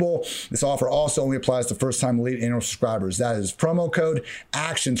Super Bowl. This offer also only applies to first-time Elite annual subscribers. That is promo code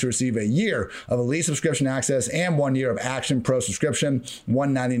ACTION to receive a year of Elite subscription access and 1 year of Action Pro subscription.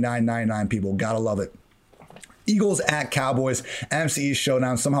 $199.99, people. Gotta love it. Eagles at Cowboys, NFC East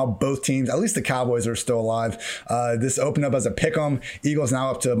showdown. Somehow both teams, at least the Cowboys, are still alive. This opened up as a pick'em. Eagles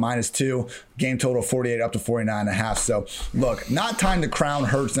now up to -2. Game total 48 up to 49.5. So look, not time to crown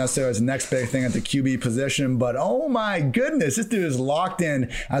Hurts necessarily as the next big thing at the QB position, but oh my goodness, this dude is locked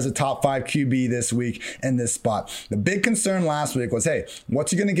in as a top 5 QB this week in this spot. The big concern last week was, hey, what's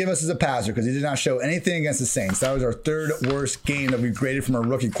he going to give us as a passer? Because he did not show anything against the Saints. That was our 3rd worst game that we graded from a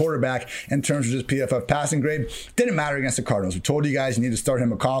rookie quarterback in terms of just PFF passing grade. Didn't matter against the Cardinals. We told you guys you need to start him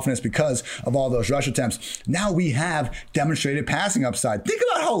with confidence because of all those rush attempts. Now we have demonstrated passing upside. Think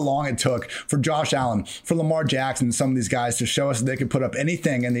about how long it took for Josh Allen, for Lamar Jackson, and some of these guys to show us that they could put up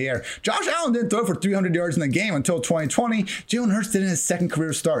anything in the air. Josh Allen didn't throw for 300 yards in the game until 2020. Jalen Hurts did in his 2nd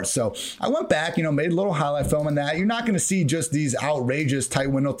career start. So I went back, made a little highlight film on that. You're not going to see just these outrageous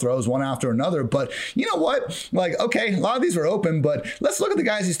tight window throws one after another. But you know what? Okay, a lot of these were open, but let's look at the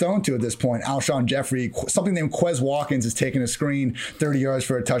guys he's throwing to at this point. Alshon Jeffrey, something named Quez Watkins is taking a screen 30 yards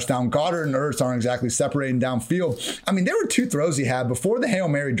for a touchdown. Goddard and Ertz aren't exactly separating downfield. I mean, there were 2 throws he had before the Hail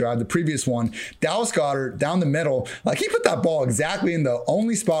Mary drive, the previous one. Dallas Goedert down the middle. He put that ball exactly in the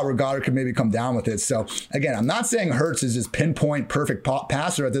only spot where Goddard could maybe come down with it. So again, I'm not saying Hurts is just pinpoint perfect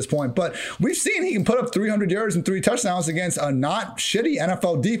passer at this point, but we've seen he can put up 300 yards and 3 touchdowns against a not shitty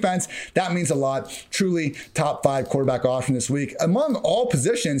NFL defense. That means a lot. Truly top 5 quarterback option this week. Among all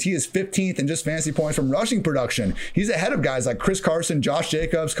positions, he is 15th in just fantasy points from rushing production. He's ahead of guys like Chris Carson, Josh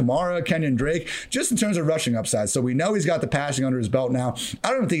Jacobs, Kamara, Kenyon Drake, just in terms of rushing upside. So we know he's got the passing under his belt now.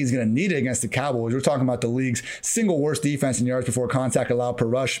 I don't think he's going to need it against the Cowboys. We're talking about the league's single worst defense in yards before contact allowed per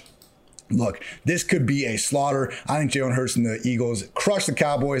rush. Look, this could be a slaughter. I think Jalen Hurts and the Eagles crush the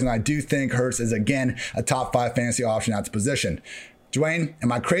Cowboys, and I do think Hurts is, again, a top 5 fantasy option at the position. Dwayne,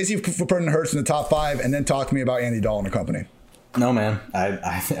 am I crazy for putting Hurts in the top 5? And then talk to me about Andy Dalton and company. No, man,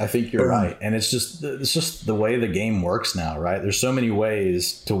 I think you're right. And it's just the way the game works now, right? There's so many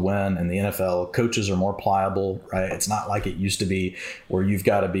ways to win in the NFL. Coaches are more pliable, right? It's not like it used to be where you've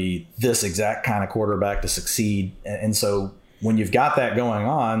got to be this exact kind of quarterback to succeed. And so when you've got that going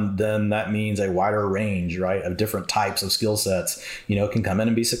on, then that means a wider range, right, of different types of skill sets, can come in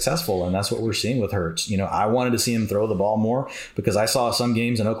and be successful. And that's what we're seeing with Hurts. I wanted to see him throw the ball more because I saw some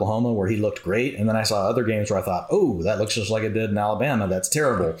games in Oklahoma where he looked great. And then I saw other games where I thought, oh, that looks just like it did in Alabama. That's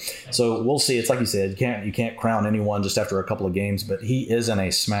terrible. So we'll see. It's like you said, you can't crown anyone just after a couple of games, but he is in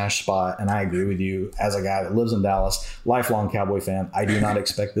a smash spot. And I agree with you as a guy that lives in Dallas, lifelong Cowboy fan. I do not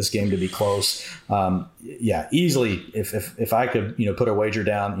expect this game to be close. Easily, if if I could, put a wager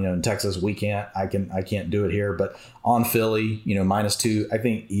down, in Texas, I can't do it here, but on Philly, -2, I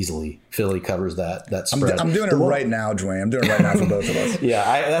think easily Philly covers that spread. I'm doing it right now, Dwayne. I'm doing it right now for both of us.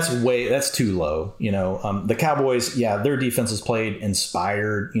 Yeah, that's too low. The Cowboys, their defense has played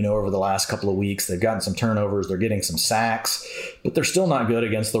inspired, over the last couple of weeks. They've gotten some turnovers. They're getting some sacks, but they're still not good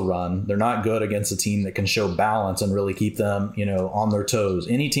against the run. They're not good against a team that can show balance and really keep them, on their toes.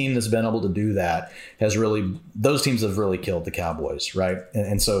 Any team that's been able to do that those teams have really killed the Cowboys, right?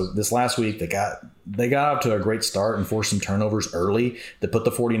 And so this last week, they got off to a great start and forced some turnovers early that put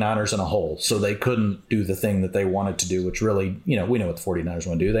the 49ers in a hole. So they couldn't do the thing that they wanted to do, which really, we know what the 49ers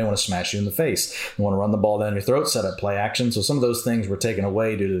want to do. They want to smash you in the face. They want to run the ball down your throat, set up play action. So some of those things were taken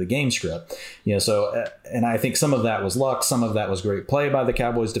away due to the game script. And I think some of that was luck. Some of that was great play by the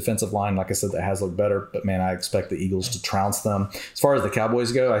Cowboys defensive line. Like I said, that has looked better. But, man, I expect the Eagles to trounce them. As far as the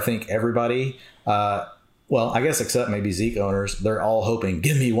Cowboys go, I think everybody I guess except maybe Zeke owners, they're all hoping,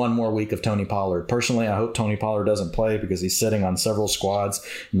 give me one more week of Tony Pollard. Personally, I hope Tony Pollard doesn't play because he's sitting on several squads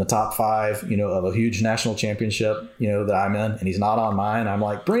in the top 5, of a huge national championship, that I'm in, and he's not on mine. I'm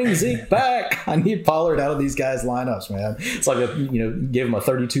like, bring Zeke back. I need Pollard out of these guys' lineups, man. It's like, give him a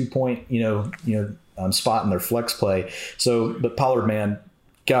 32-point, spot in their flex play. So, but Pollard, man,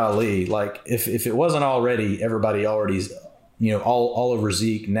 golly, like if it wasn't already, everybody already's all over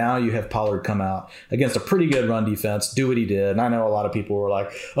Zeke. Now you have Pollard come out against a pretty good run defense, do what he did. And I know a lot of people were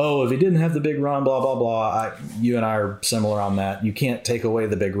like, oh, if he didn't have the big run, blah, blah, blah. You and I are similar on that. You can't take away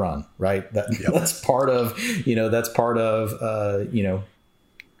the big run, right? That's part of,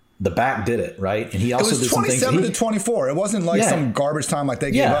 the back did it, right? And he also did some things. It was 27-24. It wasn't like some garbage time like they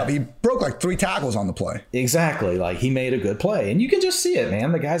gave up. He broke like 3 tackles on the play. Exactly. Like he made a good play. And you can just see it,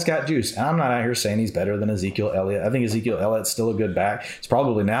 man. The guy's got juice. And I'm not out here saying he's better than Ezekiel Elliott. I think Ezekiel Elliott's still a good back. It's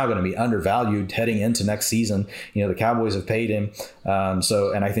probably now going to be undervalued heading into next season. The Cowboys have paid him.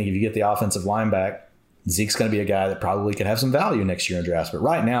 And I think if you get the offensive line back, Zeke's going to be a guy that probably could have some value next year in drafts. But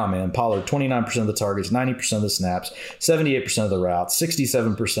right now, man, Pollard, 29% of the targets, 90% of the snaps, 78% of the routes,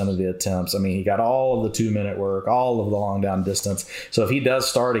 67% of the attempts. I mean, he got all of the 2-minute work, all of the long down distance. So if he does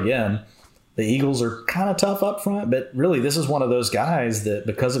start again, the Eagles are kind of tough up front. But really, this is one of those guys that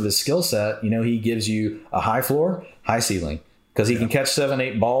because of his skill set, he gives you a high floor, high ceiling. Because he can catch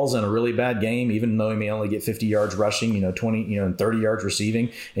 7-8 balls in a really bad game, even though he may only get 50 yards rushing, 20, and 30 yards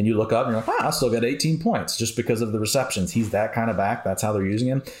receiving. And you look up and you're like, I still got 18 points just because of the receptions. He's that kind of back. That's how they're using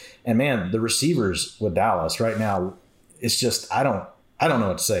him. And man, the receivers with Dallas right now, it's just, I don't know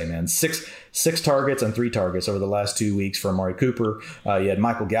what to say, man. Six targets and 3 targets over the last 2 weeks for Amari Cooper. You had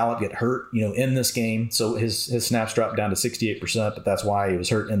Michael Gallup get hurt, in this game. So his snaps dropped down to 68%, but that's why he was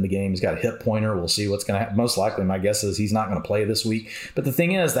hurt in the game. He's got a hip pointer. We'll see what's going to happen. Most likely, my guess is he's not going to play this week. But the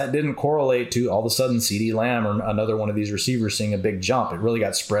thing is, that didn't correlate to all of a sudden CeeDee Lamb or another one of these receivers seeing a big jump. It really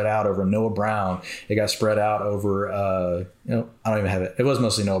got spread out over Noah Brown. It got spread out over, I don't even have it. It was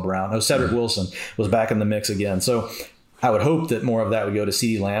mostly Noah Brown. Cedric Wilson was back in the mix again. So I would hope that more of that would go to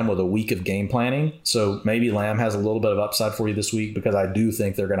CeeDee Lamb with a week of game planning. So maybe Lamb has a little bit of upside for you this week because I do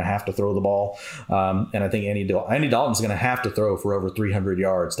think they're going to have to throw the ball. And I think Andy Dalton's going to have to throw for over 300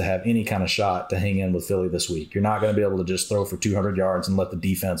 yards to have any kind of shot to hang in with Philly this week. You're not going to be able to just throw for 200 yards and let the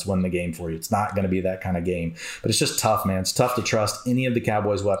defense win the game for you. It's not going to be that kind of game. But it's just tough, man. It's tough to trust any of the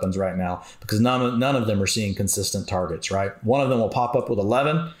Cowboys' weapons right now because none of them are seeing consistent targets, right? One of them will pop up with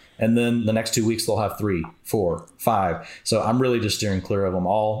 11. And then the next 2 weeks, they'll have 3, 4, 5. So I'm really just steering clear of them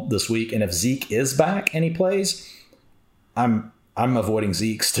all this week. And if Zeke is back and he plays, I'm avoiding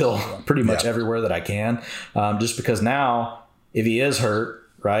Zeke still pretty much everywhere that I can. Just because now, if he is hurt,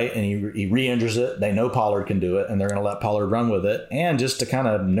 right, and he re-injures it, they know Pollard can do it, and they're going to let Pollard run with it. And just to kind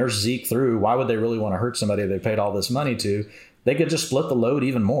of nurse Zeke through, why would they really want to hurt somebody they paid all this money to? They could just split the load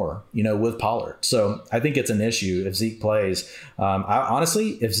even more, with Pollard. So I think it's an issue if Zeke plays.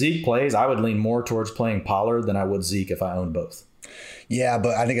 Honestly, if Zeke plays, I would lean more towards playing Pollard than I would Zeke if I owned both. Yeah,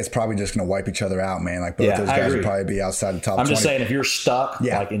 but I think it's probably just going to wipe each other out, man. Like both those guys would probably be outside the top 20. I'm just saying if you're stuck,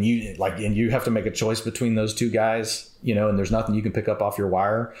 and you have to make a choice between those two guys, and there's nothing you can pick up off your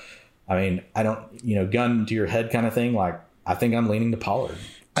wire. I mean, I don't, gun to your head kind of thing. Like I think I'm leaning to Pollard.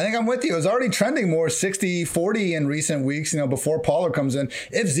 I think I'm with you. It was already trending more 60-40 in recent weeks, before Pollard comes in.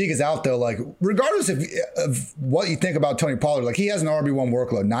 If Zeke is out, though, like, regardless of what you think about Tony Pollard, like, he has an RB1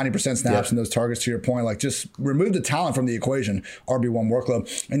 workload, 90% snaps in those targets, to your point. Like, just remove the talent from the equation, RB1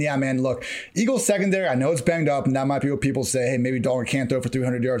 workload. And, yeah, man, look, Eagles secondary, I know it's banged up, and that might be what people say, hey, maybe Dalton can't throw for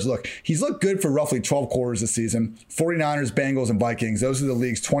 300 yards. Look, he's looked good for roughly 12 quarters this season. 49ers, Bengals, and Vikings, those are the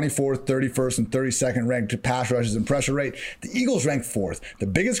league's 24th, 31st, and 32nd ranked pass rushes and pressure rate. The Eagles ranked 4th.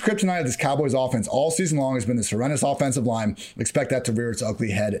 The biggest kryptonite of this Cowboys offense all season long has been this horrendous offensive line. Expect that to rear its ugly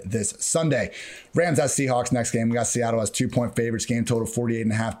head this Sunday. Rams at Seahawks next game. We got Seattle as 2-point favorites. Game total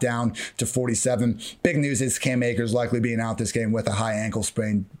 48.5 down to 47. Big news is Cam Akers likely being out this game with a high ankle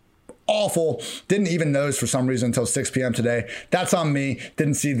sprain. Awful. Didn't even notice for some reason until 6 p.m. today. That's on me.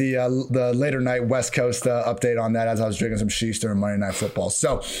 Didn't see the later night West Coast update on that as I was drinking some sheesh during Monday Night Football.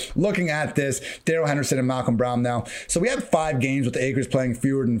 So looking at this, Darrell Henderson and Malcolm Brown now. So we had 5 games with Akers playing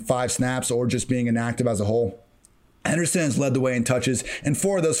fewer than 5 snaps or just being inactive as a whole. Henderson has led the way in touches in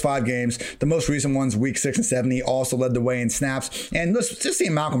 4 of those 5 games. The most recent ones, week 6 and 7, he also led the way in snaps. And let's just see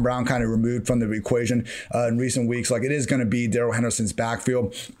Malcolm Brown kind of removed from the equation in recent weeks. Like, it is going to be Darrell Henderson's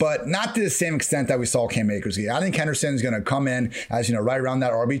backfield, but not to the same extent that we saw Cam Akers get. I think Henderson is going to come in as, right around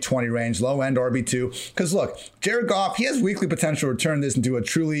that RB20 range, low end RB2. Because look, Jared Goff, he has weekly potential to turn this into a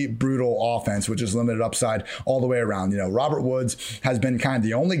truly brutal offense, which is limited upside all the way around. Robert Woods has been kind of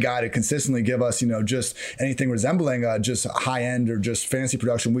the only guy to consistently give us, just anything resembling just high end or just fantasy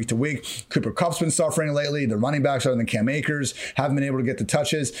production week to week. Cooper Kupp's been suffering lately. The running backs other than Cam Akers haven't been able to get the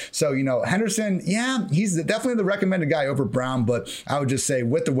touches. So, Henderson, yeah, he's definitely the recommended guy over Brown, but I would just say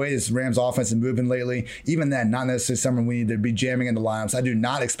with the way this Rams offense is moving lately, even then, not necessarily someone we need to be jamming in the lineups. I do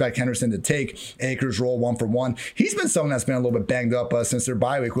not expect Henderson to take Akers' role 1-for-1. He's been someone that's been a little bit banged up since their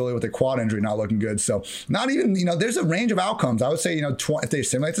bye week, really, with a quad injury not looking good. So not even, there's a range of outcomes. I would say, if they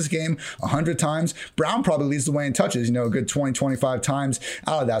simulate this game 100 times, Brown probably leads the way in touches, a good 20, 25 times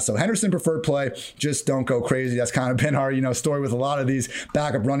out of that. So Henderson preferred play. Just don't go crazy. That's kind of been our, story with a lot of these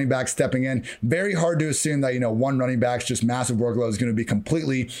backup running backs stepping in. Very hard to assume that, one running back's just massive workload is going to be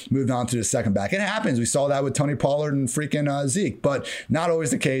completely moved on to the second back. It happens. We saw that with Tony Pollard and freaking Zeke, but not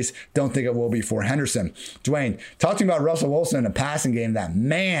always the case. Don't think it will be for Henderson. Dwayne, talking about Russell Wilson in a passing game, that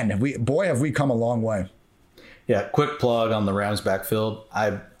man, have we come a long way. Yeah, quick plug on the Rams backfield.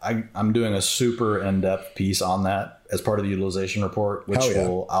 I'm doing a super in-depth piece on that as part of the utilization report, which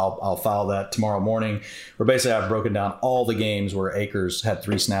I'll file that tomorrow morning. Where basically I've broken down all the games where Akers had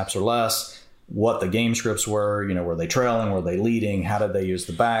 3 snaps or less, what the game scripts were, were they trailing, were they leading, how did they use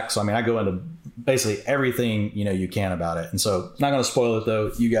the back? So I go into basically everything you can about it. And so not going to spoil it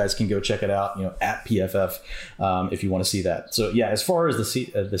though. You guys can go check it out, at PFF if you want to see that. So yeah, as far as the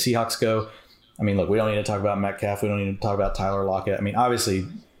Seahawks go, look, we don't need to talk about Metcalf. We don't need to talk about Tyler Lockett. Obviously,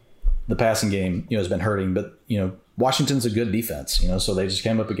 the passing game, has been hurting, but, Washington's a good defense, so they just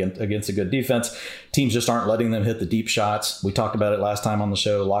came up against a good defense. Teams just aren't letting them hit the deep shots. We talked about it last time on the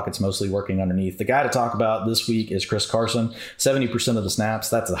show. Lockett's mostly working underneath. The guy to talk about this week is Chris Carson. 70% of the snaps,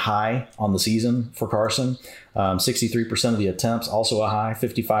 that's a high on the season for Carson. 63% of the attempts, also a high.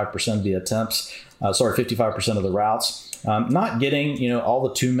 55% of the attempts, 55% of the routes. Not getting, all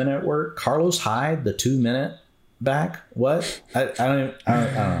the 2-minute work. Carlos Hyde, the 2-minute back. What? I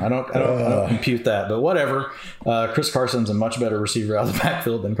don't compute that, but whatever. Chris Carson's a much better receiver out of the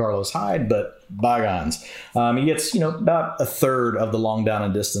backfield than Carlos Hyde, but bygones. He gets, about a third of the long down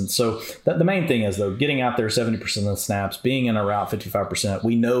and distance. So the main thing is, though, getting out there 70% of the snaps, being in a route 55%.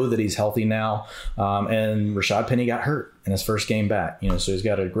 We know that he's healthy now. And Rashad Penny got hurt in his first game back, so he's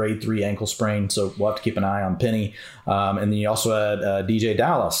got a grade 3 ankle sprain. So we'll have to keep an eye on Penny. And then you also had DJ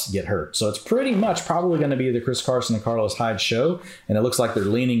Dallas get hurt. So it's pretty much probably going to be the Chris Carson and Carlos Hyde show. And it looks like they're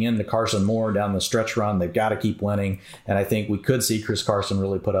leaning into Carson more down the stretch run. They've got to keep winning. And I think we could see Chris Carson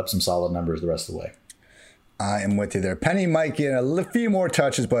really put up some solid numbers the rest of the way. I am with you there. Penny might get a few more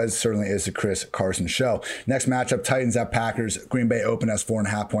touches, but it certainly is the Chris Carson show. Next matchup, Titans at Packers. Green Bay open as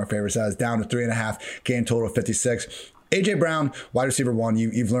 4.5-point favorites. That is down to 3.5. Game total of 56. A.J. Brown, wide receiver 1.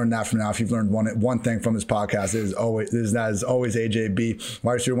 You've learned that from now. If you've learned one thing from this podcast, that is always A.J.B.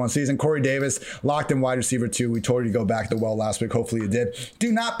 wide receiver 1 season. Corey Davis, locked in wide receiver 2. We told you to go back to the well last week. Hopefully you did.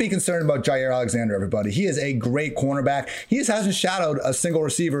 Do not be concerned about Jair Alexander, everybody. He is a great cornerback. He just hasn't shadowed a single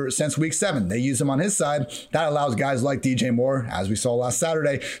receiver since week 7. They use him on his side. That allows guys like DJ Moore, as we saw last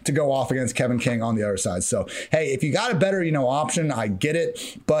Saturday, to go off against Kevin King on the other side. So, hey, if you got a better, option, I get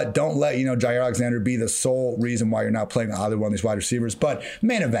it, but don't let, Jair Alexander be the sole reason why you're not playing either one of these wide receivers. But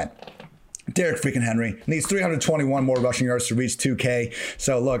main event, Derrick freaking Henry needs 321 more rushing yards to reach 2K.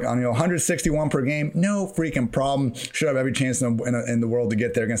 So look, on 161 per game, no freaking problem. Should have every chance in the world to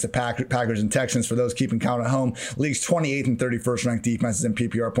get there against the Packers and Texans. For those keeping count at home, league's 28th and 31st ranked defenses in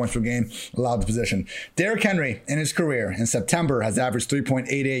PPR points per game allowed to position. Derrick Henry in his career in September has averaged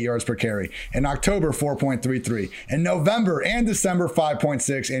 3.88 yards per carry. In October, 4.33. In November and December,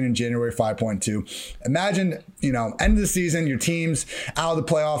 5.6. And in January, 5.2. Imagine, end of the season, your team's out of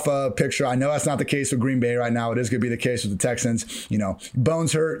the playoff picture. I know that's not the case with Green Bay right now. It is going to be the case with the Texans. You know,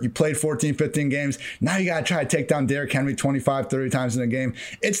 Bones hurt. You played 14, 15 games. Now you got to try to take down Derrick Henry 25, 30 times in a game.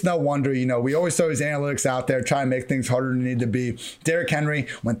 It's no wonder, you know, we always throw his analytics out there, try to make things harder than they need to be. Derrick Henry,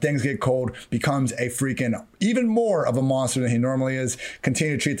 when things get cold, becomes a freaking even more of a monster than he normally is.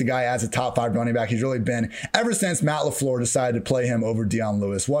 Continue to treat the guy as a top 5 running back. He's really been ever since Matt LaFleur decided to play him over Deion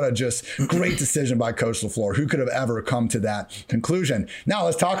Lewis. What a just great decision by Coach LaFleur. Who could have ever come to that conclusion? Now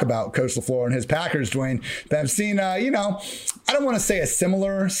let's talk about Coach LaFleur and his Packers, Dwayne. I've seen, you know, I don't want to say a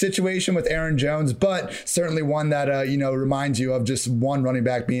similar situation with Aaron Jones, but certainly one that, you know, reminds you of just one running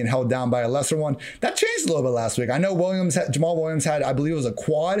back being held down by a lesser one. That changed a little bit last week. I know Jamal Williams had, I believe it was a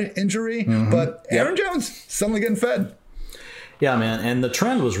quad injury, but Aaron Jones suddenly getting fed. Yeah, man. And the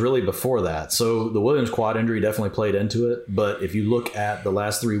trend was really before that. So the Williams quad injury definitely played into it. But if you look at the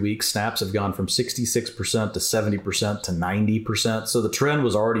last 3 weeks, snaps have gone from 66% to 70% to 90%. So the trend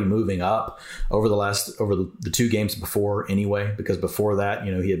was already moving up over the 2 games before anyway, because before that,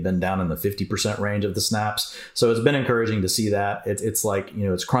 you know, he had been down in the 50% range of the snaps. So it's been encouraging to see that. It's like, you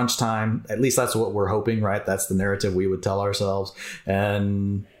know, it's crunch time. At least that's what we're hoping, right? That's the narrative we would tell ourselves.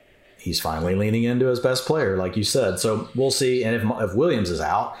 And he's finally leaning into his best player, like you said. So we'll see. And if Williams is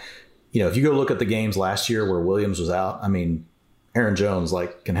out, you know, if you go look at the games last year where Williams was out, I mean, Aaron Jones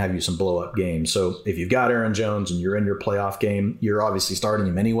can have you some blow up games. So if you've got Aaron Jones and you're in your playoff game, you're obviously starting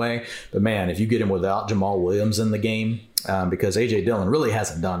him anyway. But man, if you get him without Jamal Williams in the game, because A.J. Dillon really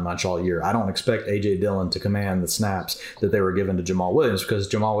hasn't done much all year. I don't expect A.J. Dillon to command the snaps that they were given to Jamal Williams, because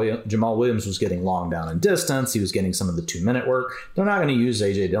Jamal Williams was getting long down in distance. He was getting some of the 2-minute work. They're not going to use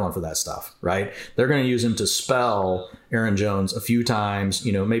A.J. Dillon for that stuff, right? They're going to use him to spell Aaron Jones a few times.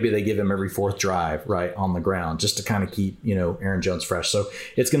 You know, maybe they give him every 4th drive, right, on the ground, just to kind of keep, you know, Aaron Jones fresh. So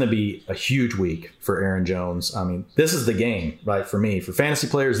it's going to be a huge week for Aaron Jones. I mean, this is the game, right, for me. For fantasy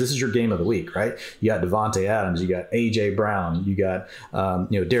players, this is your game of the week, right? You got Devontae Adams, you got A.J. Brown, you got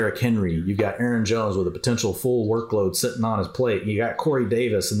you know, Derrick Henry, you got Aaron Jones with a potential full workload sitting on his plate, you got Corey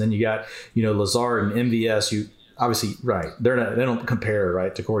Davis, and then you got, you know, Lazard and MVS. You obviously, right, they don't compare,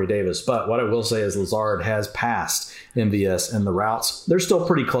 right, to Corey Davis. But what I will say is Lazard has passed MVS in the routes. They're still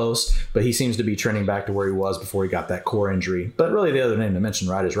pretty close, but he seems to be trending back to where he was before he got that core injury. But really, the other name to mention,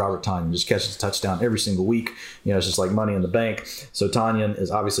 right, is Robert Tonyan. Just catches a touchdown every single week. You know, it's just like money in the bank. So Tonyan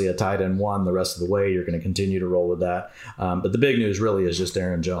is obviously a tight end 1 the rest of the way. You're going to continue to roll with that. But the big news really is just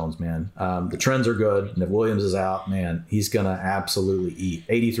Aaron Jones, man. The trends are good. And if Williams is out, man, he's going to absolutely eat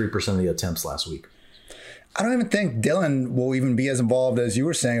 83% of the attempts last week. I don't even think Dillon will even be as involved as you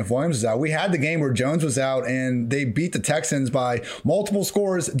were saying if Williams is out. We had the game where Jones was out and they beat the Texans by multiple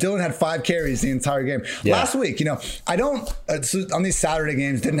scores. Dillon had 5 carries the entire game. Yeah. Last week, you know, I don't, on these Saturday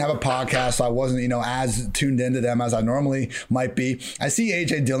games, didn't have a podcast, so I wasn't, you know, as tuned into them as I normally might be. I see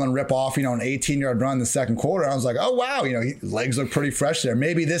A.J. Dillon rip off, you know, an 18-yard run in the second quarter. I was like, oh, wow, you know, his legs look pretty fresh there.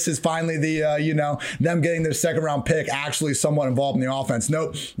 Maybe this is finally the, you know, them getting their second-round pick actually somewhat involved in the offense.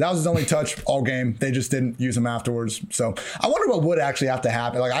 Nope, that was his only touch all game. They just didn't use him afterwards. So I wonder what would actually have to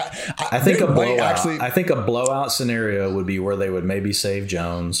happen. Like I think a blowout. I think a blowout scenario would be where they would maybe save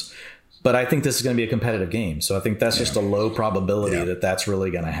Jones. But I think this is going to be a competitive game. So I think that's just a low probability that that's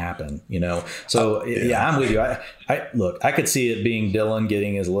really going to happen, you know? So I'm with you. I look, I could see it being Dillon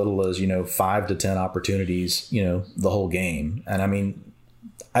getting as little as, you know, 5 to 10 opportunities, you know, the whole game. And I mean,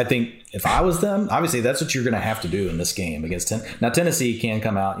 I think if I was them, obviously that's what you're going to have to do in this game against Tennessee. Now, Tennessee can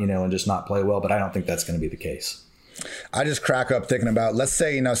come out, you know, and just not play well, but I don't think that's going to be the case. I just crack up thinking about, let's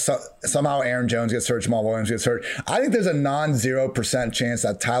say, you know, somehow Aaron Jones gets hurt, Jamal Williams gets hurt. I think there's a non-0% chance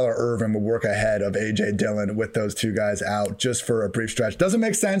that Tyler Ervin would work ahead of A.J. Dillon with those 2 guys out just for a brief stretch. Doesn't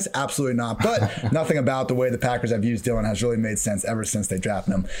make sense? Absolutely not. But nothing about the way the Packers have used Dillon has really made sense ever since they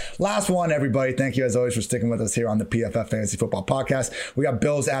drafted him. Last one, everybody. Thank you as always for sticking with us here on the PFF Fantasy Football Podcast. We got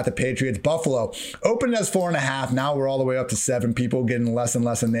Bills at the Patriots. Buffalo opened as 4.5. Now we're all the way up to 7. People getting less and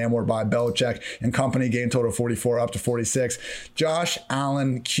less enamored by Belichick and company. Game total 44 up to 46. Josh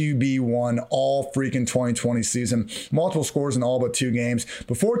Allen, QB1, all freaking 2020 season. Multiple scores in all but 2 games.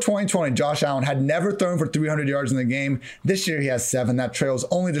 Before 2020, Josh Allen had never thrown for 300 yards in the game. This year he has 7. That trails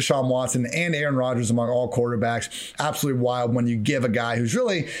only Deshaun Watson and Aaron Rodgers among all quarterbacks. Absolutely wild when you give a guy who's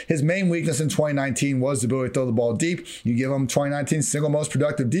really, his main weakness in 2019 was the ability to throw the ball deep. You give him 2019 single most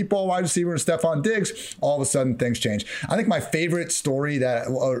productive deep ball wide receiver, Stephon Diggs. All of a sudden things change. I think my favorite story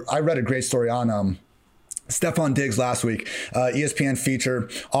I read a great story on Stefon Diggs last week, ESPN feature,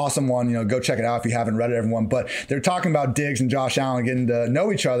 awesome one. Go check it out if you haven't read it, everyone. But they're talking about Diggs and Josh Allen getting to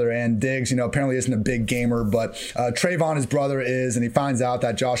know each other. And Diggs, apparently isn't a big gamer, but Trayvon, his brother, is, and he finds out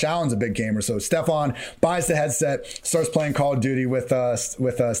that Josh Allen's a big gamer. So Stefon buys the headset, starts playing Call of Duty with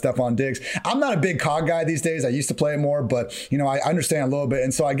Stefon Diggs. I'm not a big COD guy these days. I used to play it more, but I understand a little bit.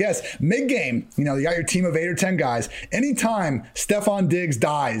 And so I guess mid-game, you got your team of 8 or 10 guys. Anytime Stefon Diggs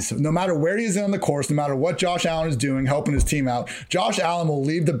dies, no matter where he is on the course, no matter what Josh Allen is doing, helping his team out, Josh Allen will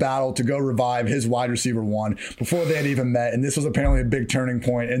leave the battle to go revive his wide receiver 1 before they had even met. And this was apparently a big turning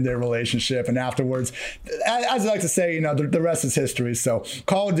point in their relationship. And afterwards, as I like to say, the rest is history. So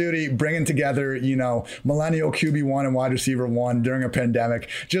Call of Duty bringing together, millennial QB1 and wide receiver 1 during a pandemic.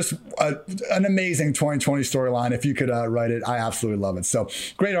 Just an amazing 2020 storyline. If you could write it, I absolutely love it. So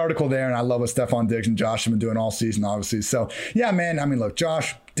great article there. And I love what Stefon Diggs and Josh have been doing all season, obviously. So yeah, man, look,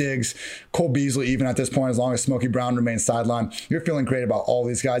 Josh, Diggs, Cole Beasley, even at this point, as long as Smokey Brown remains sidelined, you're feeling great about all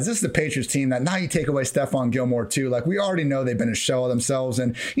these guys. This is the Patriots team that now you take away Stephon Gilmore too. Like, we already know they've been a shell of themselves.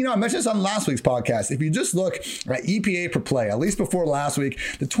 And, I mentioned this on last week's podcast. If you just look at EPA per play, at least before last week,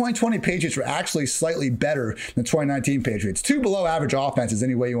 the 2020 Patriots were actually slightly better than 2019 Patriots. 2 below average offenses,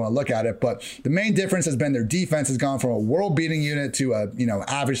 any way you want to look at it. But the main difference has been their defense has gone from a world-beating unit to a,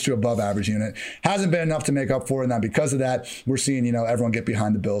 average to above average unit. Hasn't been enough to make up for it. And now because of that, we're seeing, everyone get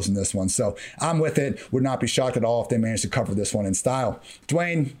behind the Bills in this one. So I'm with it. Would not be shocked at all if they manage to cover this one in style.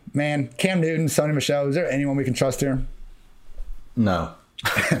 Dwayne, man, Cam Newton, Sony Michel, is there anyone we can trust here? No.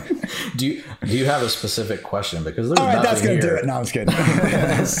 Do you have a specific question? Because there's all right, that's going to do it. No, I'm just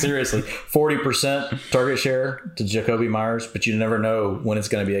kidding. Seriously, 40% target share to Jacoby Myers, but you never know when it's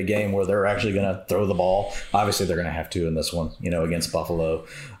going to be a game where they're actually going to throw the ball. Obviously, they're going to have to in this one, against Buffalo,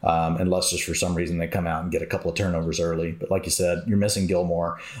 unless just for some reason they come out and get a couple of turnovers early. But like you said, you're missing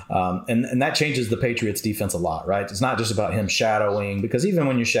Gilmore, and that changes the Patriots' defense a lot, right? It's not just about him shadowing, because even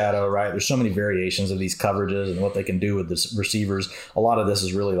when you shadow, right, there's so many variations of these coverages and what they can do with the receivers. A lot of this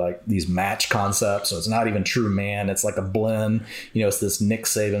is really like these match concepts. So it's not even true man. It's like a blend. It's this Nick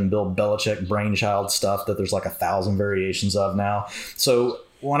Saban, Bill Belichick brainchild stuff that there's like 1,000 variations of now. So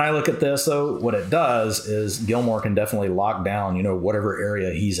when I look at this, though, what it does is Gilmore can definitely lock down, whatever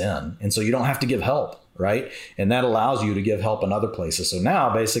area he's in. And so you don't have to give help. Right. And that allows you to give help in other places. So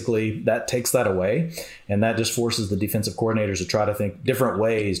now basically that takes that away. And that just forces the defensive coordinators to try to think different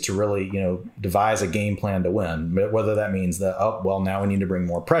ways to really, devise a game plan to win. Whether that means that, now we need to bring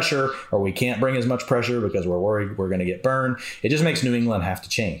more pressure, or we can't bring as much pressure because we're worried we're going to get burned. It just makes New England have to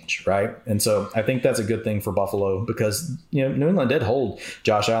change. Right. And so I think that's a good thing for Buffalo because, New England did hold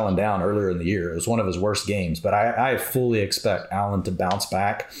Josh Allen down earlier in the year. It was one of his worst games. But I fully expect Allen to bounce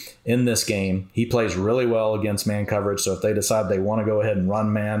back in this game. He plays really well against man coverage. So if they decide they want to go ahead and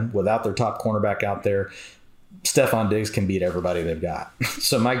run man without their top cornerback out there, Stefon Diggs can beat everybody they've got.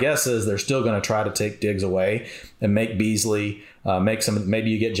 So my guess is they're still going to try to take Diggs away and make Beasley, maybe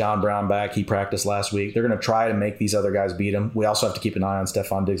you get John Brown back. He practiced last week. They're going to try to make these other guys beat him. We also have to keep an eye on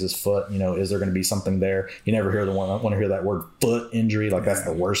Stefon Diggs' foot. Is there going to be something there? You never want to hear that word foot injury. Like that's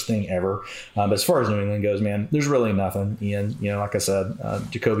the worst thing ever. But as far as New England goes, man, there's really nothing. Ian, like I said,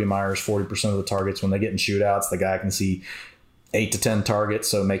 Jacoby Myers, 40% of the targets when they get in shootouts, the guy can see 8 to 10 targets.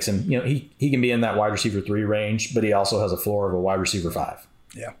 So it makes him, he can be in that wide receiver 3 range, but he also has a floor of a wide receiver 5.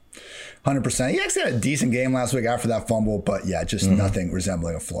 Yeah. 100%. He actually had a decent game last week after that fumble, but yeah, just nothing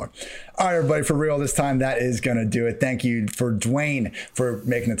resembling a floor. All right, everybody, for real this time, that is going to do it. Thank you for Dwayne for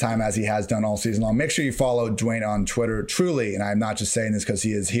making the time as he has done all season long. Make sure you follow Dwayne on Twitter, truly, and I'm not just saying this because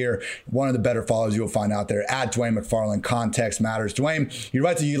he is here, one of the better follows you will find out there, at Dwayne McFarland. Context matters. Dwayne, you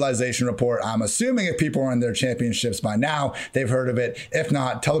write the utilization report. I'm assuming if people are in their championships by now, they've heard of it. If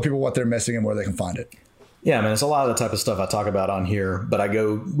not, tell the people what they're missing and where they can find it. Yeah, man, it's a lot of the type of stuff I talk about on here, but I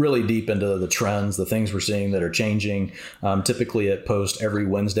go really deep into the trends, the things we're seeing that are changing. Typically at post every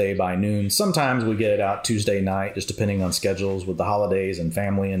Wednesday by noon. Sometimes we get it out Tuesday night, just depending on schedules with the holidays and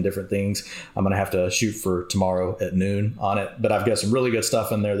family and different things. I'm going to have to shoot for tomorrow at noon on it, but I've got some really good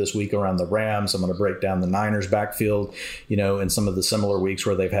stuff in there this week around the Rams. I'm going to break down the Niners backfield, in some of the similar weeks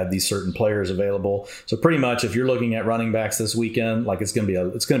where they've had these certain players available. So pretty much if you're looking at running backs this weekend, like it's going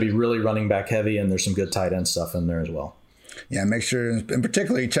to be really running back heavy, and there's some good tight end stuff in there as well. Yeah, make sure, and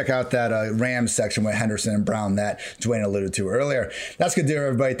particularly check out that Rams section with Henderson and Brown that Dwayne alluded to earlier. That's good to hear,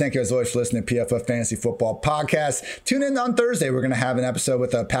 everybody. Thank you as always for listening to PFF Fantasy Football Podcast. Tune in on Thursday. We're going to have an episode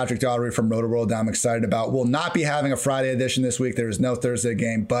with Patrick Daugherty from Roto-World that I'm excited about. We'll not be having a Friday edition this week. There is no Thursday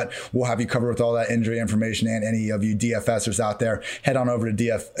game, but we'll have you covered with all that injury information. And any of you DFSers out there, head on over to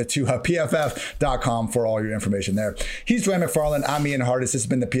PFF.com for all your information there. He's Dwayne McFarland. I'm Ian Hardis. This has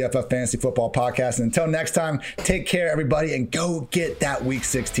been the PFF Fantasy Football Podcast. And until next time, take care, everybody, and go get that Week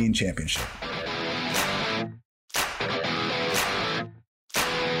 16 championship.